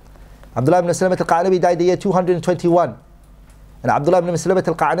 Abdullah ibn Maslamat al-Qa'nabi died the year 221. And Abdullah ibn Maslamat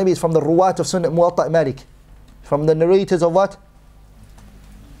al-Qa'nabi is from the Ruwat of Sunan Muwatta Malik. From the narrators of what?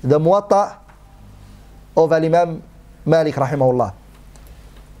 The Muwatta of Al-Imam Malik, rahimahullah.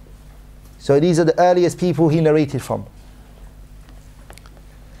 So these are the earliest people he narrated from.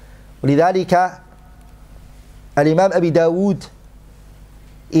 ولذلك Al-Imam Abi Dawud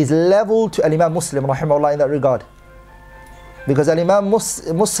is level to Al-Imam Muslim, rahimahullah, in that regard. Because Al-Imam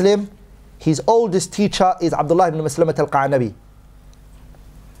Muslim, his oldest teacher is Abdullah ibn Maslamat al-Qa'nabi.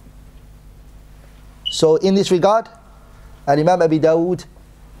 So in this regard, Al-Imam Abi Dawud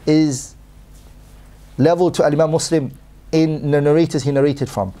is level to Al-Imam Muslim in the narrators he narrated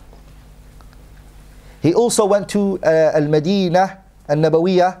from. He also went to Al-Madinah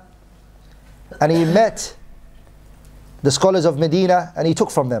al-Nabawiyah, and he met the scholars of Medina and he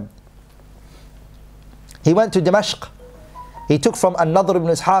took from them. He went to Damascus. He took from An-Nadr ibn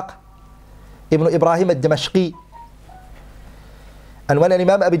Ishaq ibn Ibrahim al-Damashqi. And when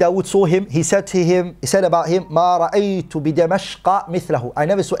Imam Abi Dawud saw him, he said about him, مَا رَأَيْتُ بِدَمَشْقَ مِثْلَهُ. I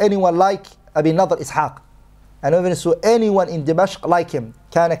never saw anyone like Abi Nadr Ishaq. I never saw anyone in Damascus like him.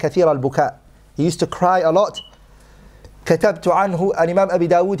 كَانَ كَثِيرَ الْبُكَاء. He used to cry a lot. كتبت عنه. And Imam Abi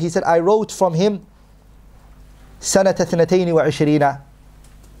Dawud, he said, I wrote from him سنة 22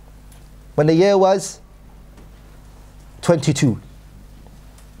 when the year was 22.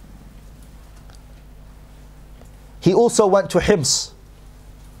 He also went to Hims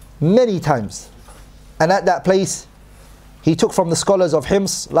many times, and at that place he took from the scholars of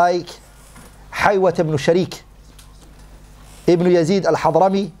Hims like Haywat ibn Sharik, Ibn Yazid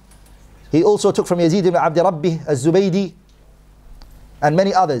al-Hadrami. He also took from Yazid ibn Abd Rabbi al-Zubaydi and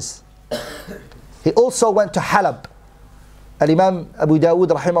many others. He also went to Halab, Al-Imam Abu Dawud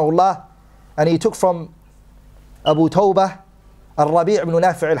rahimahullah, and he took from Abu Tawbah al-Rabi' ibn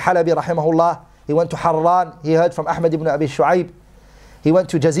Nafi' al-Halabi rahimahullah. He went to Harran. He heard from Ahmad ibn Abi Shu'aib. He went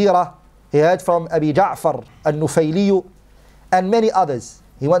to Jazira. He heard from Abi Ja'far al-Nufayliyu and many others.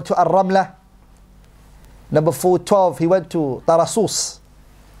 He went to Ar-Ramla. Number 412, he went to Tarasus,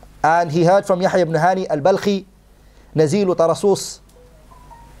 and he heard from Yahya ibn Hani al-Balkhi, Nazilu Tarasus.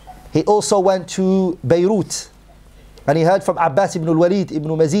 He also went to Beirut, and he heard from Abbas ibn al-Walid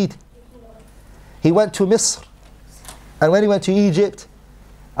ibn Mazid. He went to Misr, and when he went to Egypt,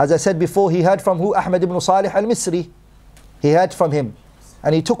 as I said before, he heard from who? Ahmad ibn Salih al-Misri. He heard from him,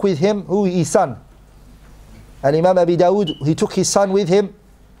 and he took with him who? His son. And Imam Abi Dawud, he took his son with him,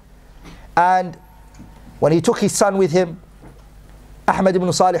 and when he took his son with him, Ahmad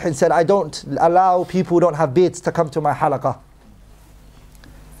ibn Salih said, I don't allow people who don't have beards to come to my halaqah.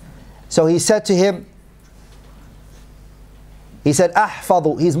 So he said to him, he said,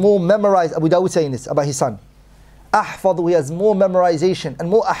 Ahfadu, he's more memorized, Abu Dawud saying this about his son. Ahfadu, he has more memorization and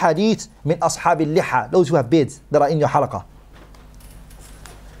more ahadith min ashabil liha, those who have beards that are in your halaqah.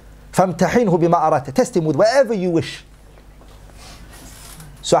 Famtahinhu bima arata, test him with whatever you wish.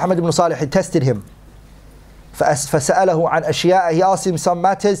 So Ahmad ibn Salih had tested him. فسأله عن أشياء, he asked him some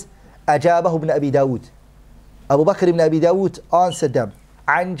matters. أجابه ابن أبي داود. Abu Bakr ibn Abi Dawud answered them.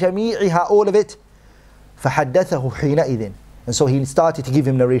 عن جميعها, all of it. فحدثه حينئذ. And so he started to give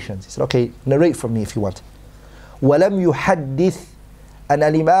him narrations. He said, okay, narrate from me if you want. ولم يحدث. And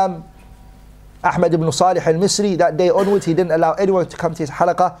Al-Imam Ahmad ibn Salih al-Misri, that day onwards, he didn't allow anyone to come to his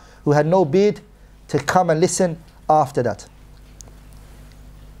halaqah who had no beard to come and listen after that.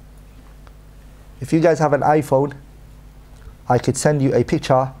 If you guys have an iPhone, I could send you a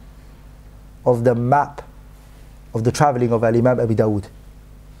picture of the map of the traveling of Al-Imam Abi Dawud,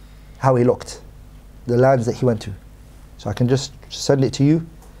 how he looked, the lands that he went to. So I can just send it to you.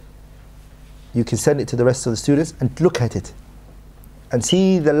 You can send it to the rest of the students and look at it and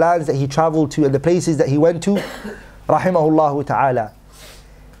see the lands that he traveled to and the places that he went to. Rahimahullah ta'ala.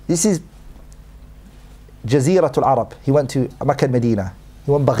 This is Jaziratul Arab. He went to Makkah and Medina.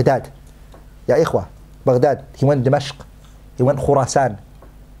 He went Baghdad. Ya ikhwa, Baghdad. He went Dimashq. He went Khurasan.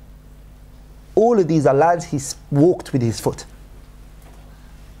 All of these are lands he walked with his foot.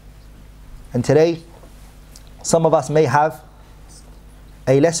 And today, some of us may have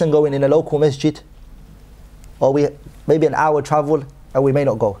a lesson going in a local masjid, or maybe an hour travel, and we may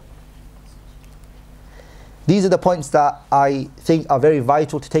not go. These are the points that I think are very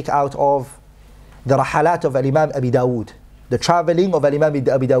vital to take out of the rahalat of Al-Imam Abi Dawud, the traveling of Al-Imam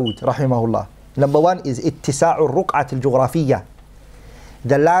Abi Dawud, rahimahullah. Number one is ittisa'u ruq'at al-jughrafiyya.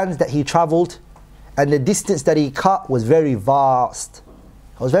 The lands that he traveled and the distance that he cut was very vast.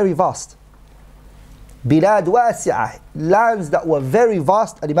 It was very vast. Bilad wasi'ah, lands that were very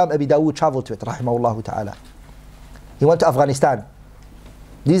vast. Al-Imam Abi Dawud traveled to it, rahimahullah ta'ala. He went to Afghanistan.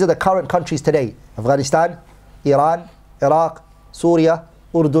 These are the current countries today. Afghanistan, Iran, Iraq, Syria,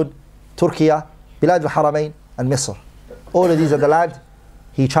 Urdun, Turkey, Bilad al-Haramain, and Misr. All of these are the land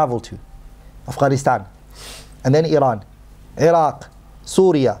he traveled to. Afghanistan, and then Iran, Iraq,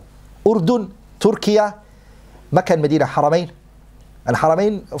 Syria, Urdun, Turkey, Makkah and Medina, Haramain. And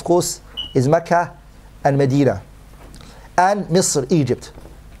Haramain, of course, is Makkah and Medina. And Misr, Egypt.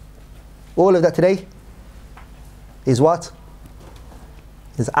 All of that today is what?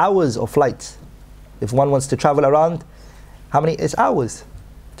 Is hours of flight. If one wants to travel around, how many? It's hours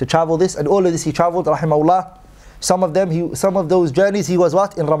to travel this. And all of this he traveled, rahimahullah. Some of those journeys he was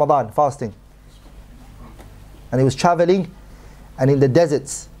what? In Ramadan, fasting. And he was traveling and in the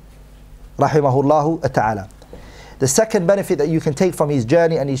deserts, rahimahullahu ta'ala. The second benefit that you can take from his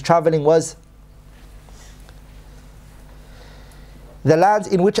journey and his traveling was the lands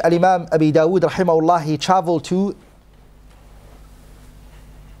in which Al-Imam Abi Dawud, rahimahullah, he traveled to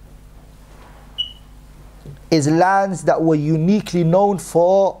is lands that were uniquely known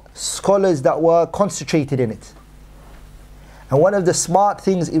for scholars that were concentrated in it. And one of the smart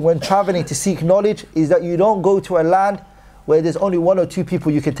things when traveling to seek knowledge is that you don't go to a land where there's only one or two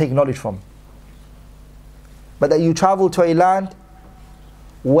people you can take knowledge from, but that you travel to a land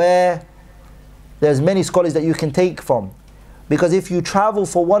where there's many scholars that you can take from. Because if you travel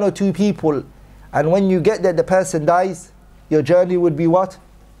for one or two people and when you get there the person dies, your journey would be what?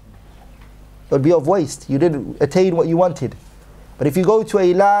 It would be of waste. You didn't attain what you wanted. But if you go to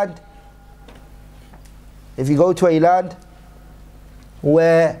a land,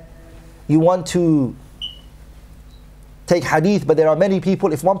 where you want to take hadith, but there are many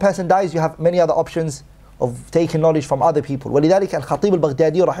people, if one person dies, you have many other options of taking knowledge from other people. وَلِذَلِكَ الْخَطِيبُ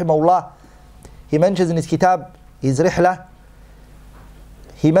الْبَغْدَادِي rahimahullah, he mentions in his kitab, his rihla,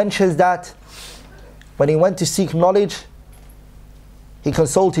 he mentions that when he went to seek knowledge, he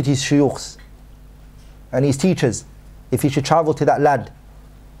consulted his shuyukhs and his teachers if he should travel to that land.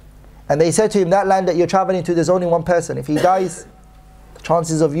 And they said to him, that land that you're traveling to, there's only one person. If he dies, the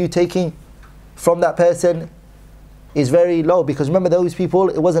chances of you taking from that person is very low. Because remember, those people,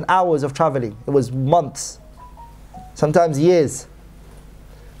 it wasn't hours of traveling, it was months, sometimes years.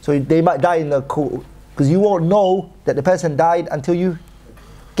 So they might die in the cool, because you won't know that the person died until you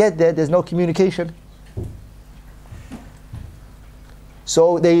get there. There's no communication.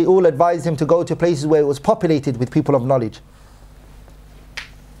 So they all advised him to go to places where it was populated with people of knowledge.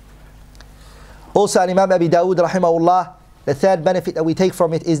 Also, Imam Abi Dawud, rahimahullah, the third benefit that we take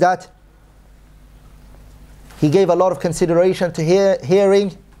from it is that he gave a lot of consideration to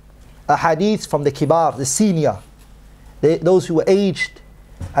hearing a hadith from the kibar, the senior, those who were aged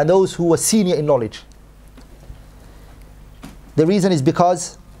and those who were senior in knowledge. The reason is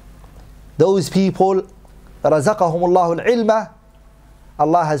because those people, razaqahumullahu al-ilma,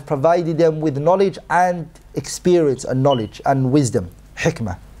 Allah has provided them with knowledge and experience and knowledge and wisdom,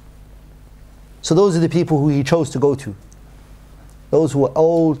 hikmah. So those are the people who he chose to go to. those who are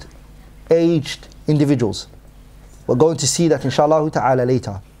old, aged individuals. We're going to see that inshallah ta'ala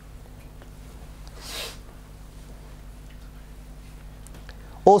later.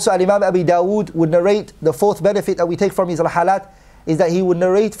 Also, Imam Abi Dawud would narrate, the fourth benefit that we take from his rahalat is that he would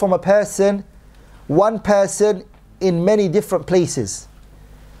narrate from a person, one person in many different places.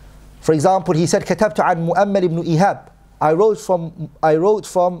 For example, he said, كتبت عن مؤمل ibn Ihab. I wrote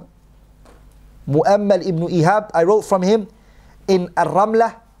from Mu'ammal ibn Ihab, I wrote from him in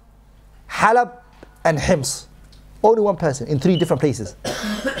Al-Ramlah, Halab and Hims. Only one person in 3 different places.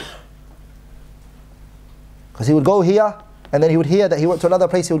 Because he would go here, and then he would hear that he went to another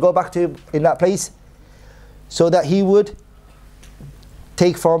place, he would go back to him in that place, so that he would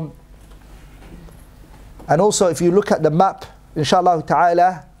take from. And also, if you look at the map, inshallah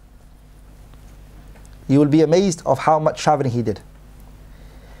ta'ala, you will be amazed of how much traveling he did.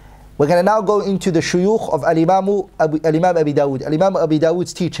 We're going to now go into the shuyukh of Al-Imam Abi Dawud, Al-Imam Abi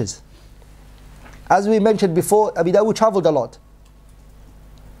Dawud's teachers. As we mentioned before, Abi Dawud traveled a lot.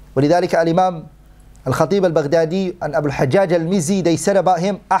 ولذلك الإمام الخطيب البغدادي and Abu al-Hajjaj al-Mizzi, they said about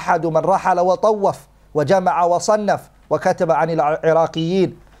him, أحد من رحل وطوف وجمع وصنف وكتب عن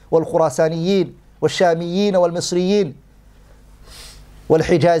العراقيين والخراسانيين والشاميين والمصريين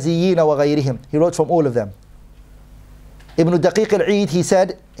والحجازيين وغيرهم. He wrote from all of them. Ibn Daqiq al-Eid, he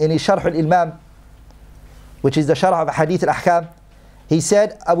said in his Sharh al-Ilmam, which is the Sharh of Hadith al-Ahkam, he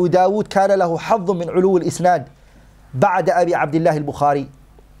said, Abu Dawud كان له حظ من علو الإسناد بعد أبي عبد الله البخاري.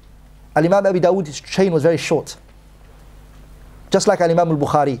 Al-Imam Abi Dawud's chain was very short, just like Al-Imam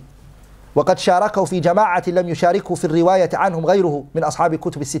al-Bukhari. وقد شاركه في جماعة لم يشاركه في الرواية عنهم غيره من أصحاب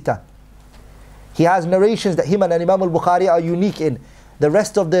الكتب الستة. He has narrations that him and Imam al-Bukhari are unique in. The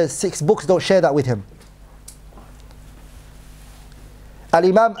rest of the 6 books don't share that with him.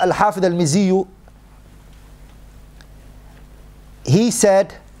 Al-Imam al-Hafidh al-Mizzi, he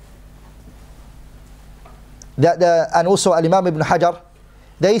said that and also Al-Imam Ibn Hajar,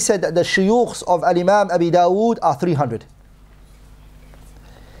 they said that the shuyukhs of Al-Imam Abi Dawud are 300.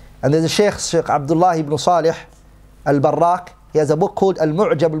 And there's a Sheikh Abdullah ibn Salih al-Barraq, he has a book called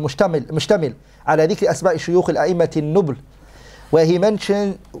Al-Mu'jab al-Mushtamil على ذكر أسماء شيوخ الأئمة النبل, where he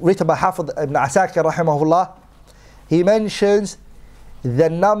mentioned, written by Hafidh ibn Asakir rahimahullah, he mentions the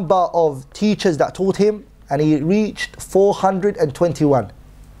number of teachers that taught him, and he reached 421.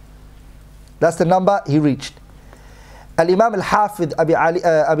 That's the number he reached. Al-Imam al-Hafidh Abi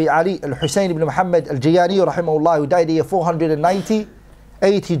Ali al-Husayn ibn Muhammad al-Jiyani rahimahullah, who died year 498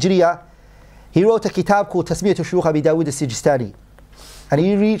 Hijriya, he wrote a kitab called Tasmiyat al-Shuyukh Abi Dawud al-Sijistani, and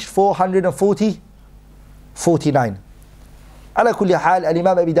he reached 449. Ala kulli hal,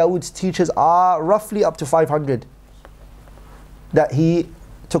 Al-Imam Abi Dawud's teachers are roughly up to 500 that he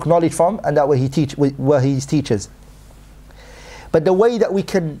took knowledge from, and that were his teachers. But the way that we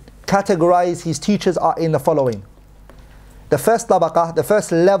can categorize his teachers are in the following. The first tabaqah, the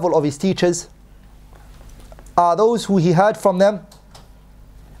first level of his teachers, are those who he heard from them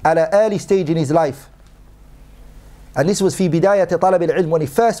at an early stage in his life. And this was fi bidayat talab al-ilm, when he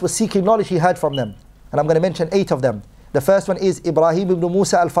first was seeking knowledge, he heard from them. And I'm going to mention 8 of them. The first one is Ibrahim ibn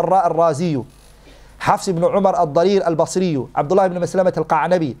Musa al-Farra al-Raziyu, Hafs ibn Umar al-Darir al-Basriyu, Abdullah ibn Maslamat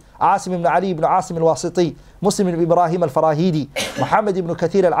al-Qa'nabi, Asim ibn Ali ibn Asim al-Wasiti, Muslim ibn Ibrahim al-Farahidi, Muhammad ibn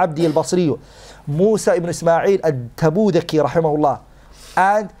Kathir al-Abdi al-Basriyu, Musa ibn Ismail al-Tabudaki rahimahullah,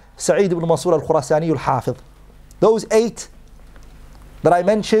 and Sa'id ibn Mansur al-Khurasani al-Hafidh. Those 8 that I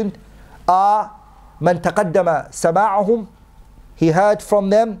mentioned are man taqaddama sama'ahum, he heard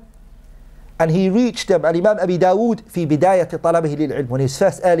from them and he reached them, Al-Imam Abi Dawud, fi bidayati talabihi lil-ilm, when he was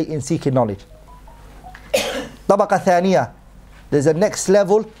first early in seeking knowledge. Tabaqa thaniya, there's a next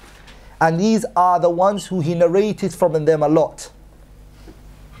level, and these are the ones who he narrated from them a lot.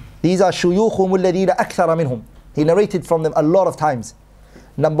 These are shuyukhum alladhina akthara minhum. He narrated from them a lot of times.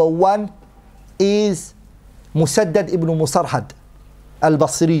 Number 1 is Musaddad ibn Musarhad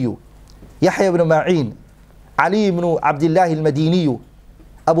al-Basriyu, Yahya ibn Ma'in, Ali ibn Abdullah al-Madiniyu,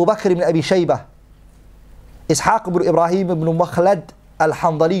 Abu Bakr ibn Abi Shaybah, Ishaq ibn Ibrahim ibn Makhlad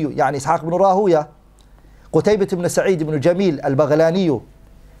al-Handaliyu, يعني Ishaq ibn Rahuya, Qutaybah ibn Sa'id ibn Jamil al-Baghlaniyu,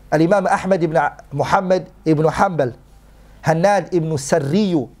 Al-Imam Ahmad ibn Muhammad ibn Hanbal, Hannad ibn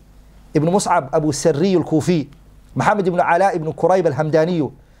Sarriyu, Ibn Mus'ab Abu Sarriyu al-Kufi, Muhammad ibn Ala ibn Qurayb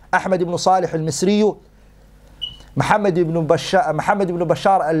al-Hamdaniyu, Ahmad ibn Salih al-Misriyu, Muhammad ibn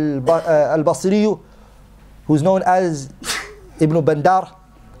Bashar al-Basriyu, who's known as Ibn Bandar,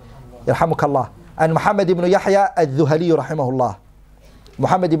 yarhamukallah, and Muhammad ibn Yahya al-Dhuhali rahimahullah,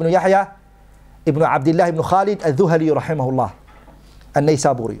 Muhammad ibn Yahya ibn Abdullah ibn Khalid al-Dhuhali rahimahullah, and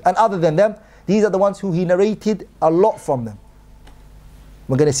Naysaburi. And other than them, these are the ones who he narrated a lot from them.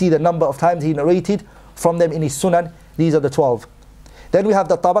 We're going to see the number of times he narrated from them in his Sunan. These are the 12. Then we have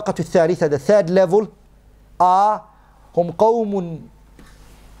the Tabaqatu Thalitha, the third level, are hum qawmun.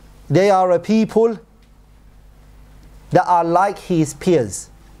 They are a people that are like his peers.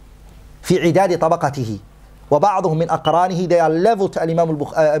 في عداد طبقته وبعضهم من أقرانه. They are level to Imam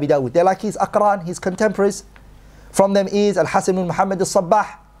Abi Dawud. They're like his aqran, his contemporaries. From them is Al-Hassan ibn Muhammad al-Sabbah,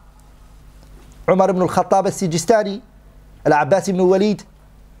 Umar ibn al-Khattab al-Sijistani, Al-Abbas ibn Walid,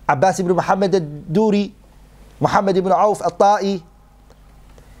 Abbas ibn Muhammad al-Duri, Muhammad ibn Auf al-Ta'i.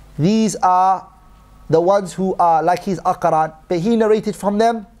 These are the ones who are like his aqran, but he narrated from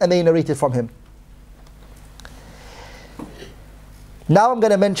them and they narrated from him. Now I'm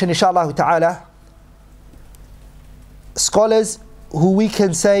going to mention, inshallah ta'ala, scholars who we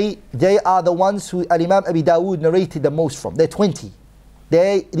can say they are the ones who Imam Abi Dawud narrated the most from. They're 20.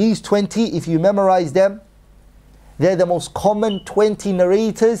 These 20, if you memorize them, they're the most common 20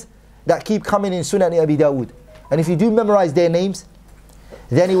 narrators that keep coming in Sunan Abi Dawud. And if you do memorize their names,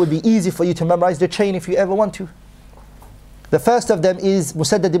 then it would be easy for you to memorize the chain if you ever want to. The first of them is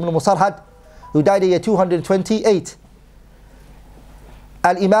Musaddad ibn Musarhad, who died in year 228.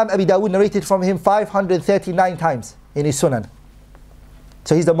 Al-Imam Abi Dawud narrated from him 539 times in his Sunan.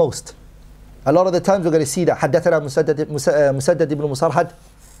 So he's the most. A lot of the times we're going to see that Haddathana Musaddad ibn Musarhad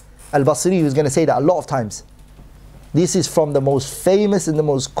al-Basri, who's going to say that a lot of times. This is from the most famous and the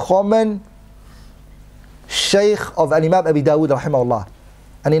most common Shaykh of Imam Abi Dawud rahimahullah.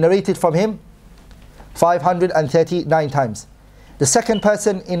 And he narrated from him 539 times. The second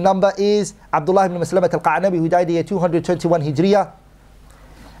person in number is Abdullah ibn Maslamat al-Qa'nabi, who died in year 221 Hijriya.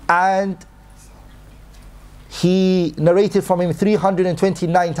 And he narrated from him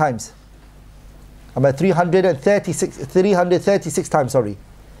 329 times. 336 times, sorry.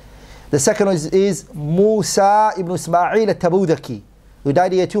 The second is Musa ibn Ismail al-Tabudaki, who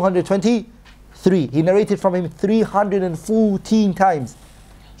died in year 223. He narrated from him 314 times.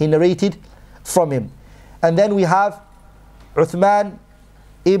 He narrated from him. And then we have Uthman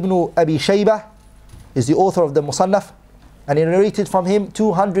ibn Abi Shaybah, is the author of the Musannaf, and he narrated from him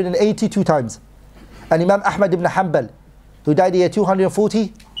 282 times. And Imam Ahmad ibn Hanbal, who died in year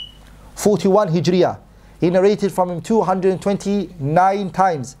 241 Hijriya, he narrated from him 229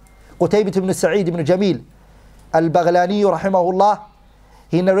 times. Qutaybah ibn Sa'id ibn Jamil al-Baghlani rahimahullah,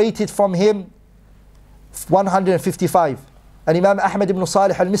 he narrated from him 155. And Imam Ahmad ibn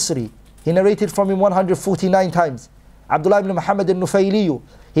Salih al-Misri, he narrated from him 149 times. Abdullah ibn Muhammad al-Nufayli,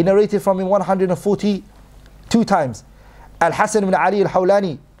 he narrated from him 142 times. Al-Hassan ibn Ali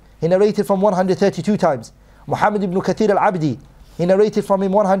al-Hawlani, he narrated from 132 times. Muhammad ibn Kathir al-Abdi, he narrated from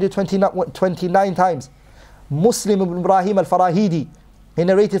him 129 times. Muslim ibn Ibrahim al-Farahidi, he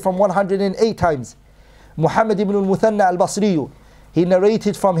narrated from 108 times. Muhammad ibn al-Muthanna al-Basri, he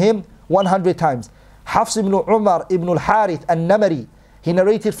narrated from him 100 times. Hafs ibn Umar ibn al-Harith al-Namari, he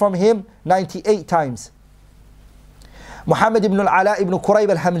narrated from him 98 times. Muhammad ibn al-Ala ibn Qurayb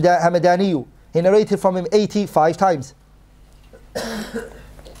al-Hamadani, he narrated from him 85 times.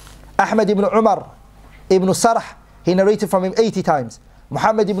 Ahmad ibn Umar ibn Sarh, he narrated from him 80 times.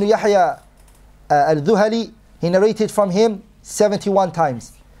 Muhammad ibn Yahya al-Dhuhali, he narrated from him 71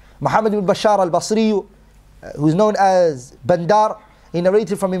 times. Muhammad ibn Bashar al-Basri, who's known as Bandar, he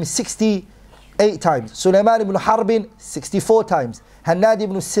narrated from him 68 times. Sulaiman ibn Harbin, 64 times. Hannad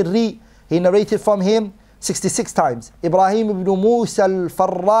ibn Sirri, he narrated from him 66 times. Ibrahim ibn Musa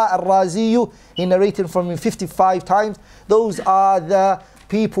al-Farra al-Razi, he narrated from him 55 times. Those are the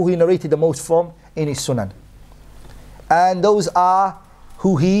people he narrated the most from in his Sunan. And those are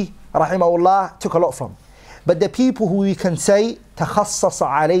who he, rahimahullah, took a lot from. But the people who we can say, تَخَصَّصَ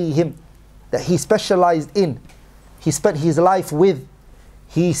عَلَيْهِمْ, that he specialized in, he spent his life with,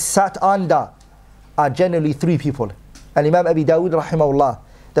 he sat under, are generally three people. Al-Imam Abi Dawud, rahimahullah.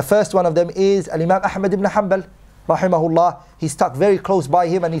 The first one of them is Al-Imam Ahmad ibn Hanbal, rahimahullah. He stuck very close by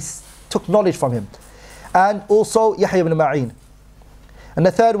him and he took knowledge from him. And also Yahya ibn Ma'in. And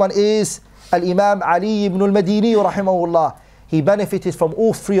the third one is Al-Imam Ali ibn al-Madini, rahimahullah. He benefited from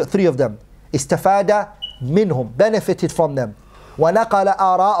all three of them. Istafada minhum, benefited from them. وَنَقَلَ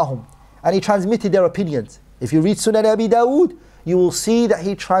آرَاءَهُمْ, and he transmitted their opinions. If you read Sunan Abi Dawud, you will see that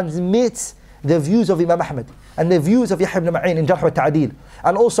he transmits the views of Imam Ahmad and the views of Yahya ibn Ma'in in Jarh wa Ta'dil,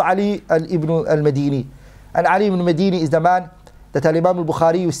 and also Ali ibn al-Madini. And Ali ibn al-Madini is the man that Imam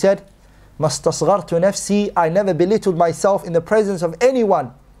al-Bukhari said, مَسْتَصْغَرْتُ نَفْسِي, I never belittled myself in the presence of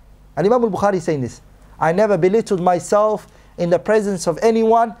anyone. And Imam al-Bukhari is saying this, I never belittled myself in the presence of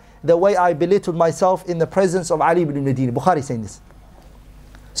anyone the way I belittled myself in the presence of Ali ibn al-Madini. Bukhari is saying this.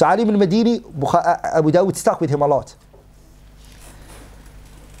 So Ali ibn al-Madini, Abu Dawud stuck with him a lot.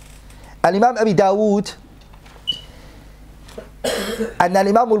 Al-Imam Abi Dawud and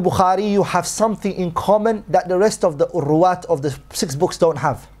Al-Imam Al-Bukhari, you have something in common that the rest of the ruwat of the 6 books don't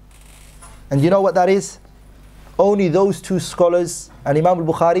have. And you know what that is? Only those 2 scholars, Al-Imam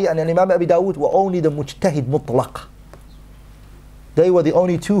Al-Bukhari and Al-Imam Abi Dawud, were only the mujtahid mutlaq. They were the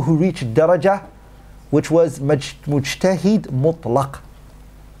only 2 who reached daraja, which was mujtahid mutlaq,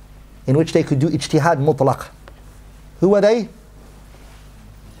 in which they could do ijtihad mutlaq. Who were they?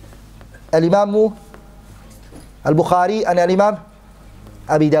 Al-Imam Al-Bukhari and Al-Imam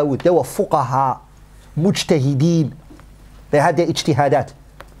Abi Dawud. They were fuqaha, mujtahideen. They had their ijtihadat.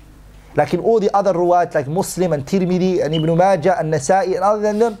 Like in all the other ruwat, like Muslim and Tirmidhi and Ibn Majah and Nasa'i and other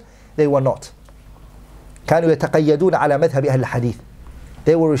than them, they were not. كانوا يتقيدون على مذهب أهل الحديث.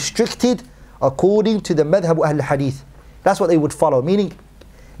 They were restricted according to the madhab أهل الحديث. That's what they would follow, meaning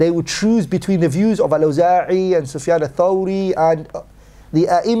they would choose between the views of Al-Awza'i and Sufyan al-Thawri and the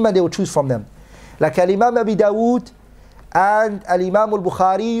A'imma, they would choose from them. Like Al-Imam Abi Dawud and Al-Imam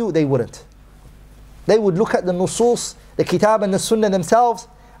Al-Bukhari, they wouldn't. They would look at the nusus, the kitab and the sunnah themselves,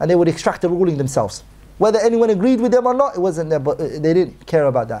 and they would extract the ruling themselves. Whether anyone agreed with them or not, it wasn't there, but they didn't care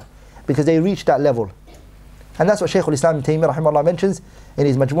about that, because they reached that level. And that's what Shaykh al-Islam Ibn Taymiyyah rahimahullah mentions in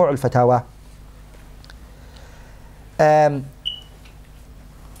his Majmu' al-Fatawa.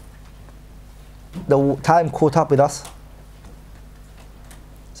 The time caught up with us,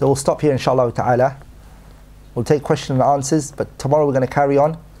 so we'll stop here inshallah ta'ala. We'll take questions and answers, but tomorrow we're going to carry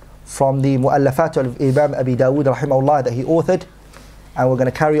on from the Mu'allafat al-Imam Abi Dawud rahimahullah that he authored, and we're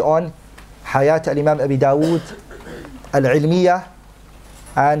going to carry on Hayat al-Imam Abi Dawud al-Ilmiyah,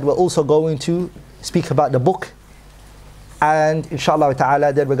 and we're also going to speak about the book, and inshallah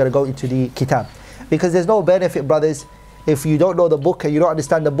ta'ala then we're going to go into the kitab, because there's no benefit, brothers, if you don't know the book and you don't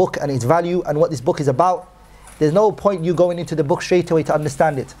understand the book and its value and what this book is about. There's no point you going into the book straight away to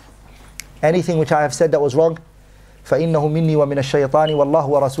understand it. Anything which I have said that was wrong, فَإِنَّهُ مِنِّي وَمِنَ الشَّيْطَانِ وَاللَّهُ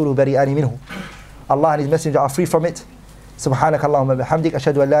وَرَسُولُهُ بَرِيئَانِ مِنْهُ. Allah and His Messenger are free from it. سبحانك اللهم وبحمدك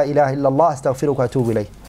أشهد أن لا إله إلا الله أستغفرك وأتوب إليك.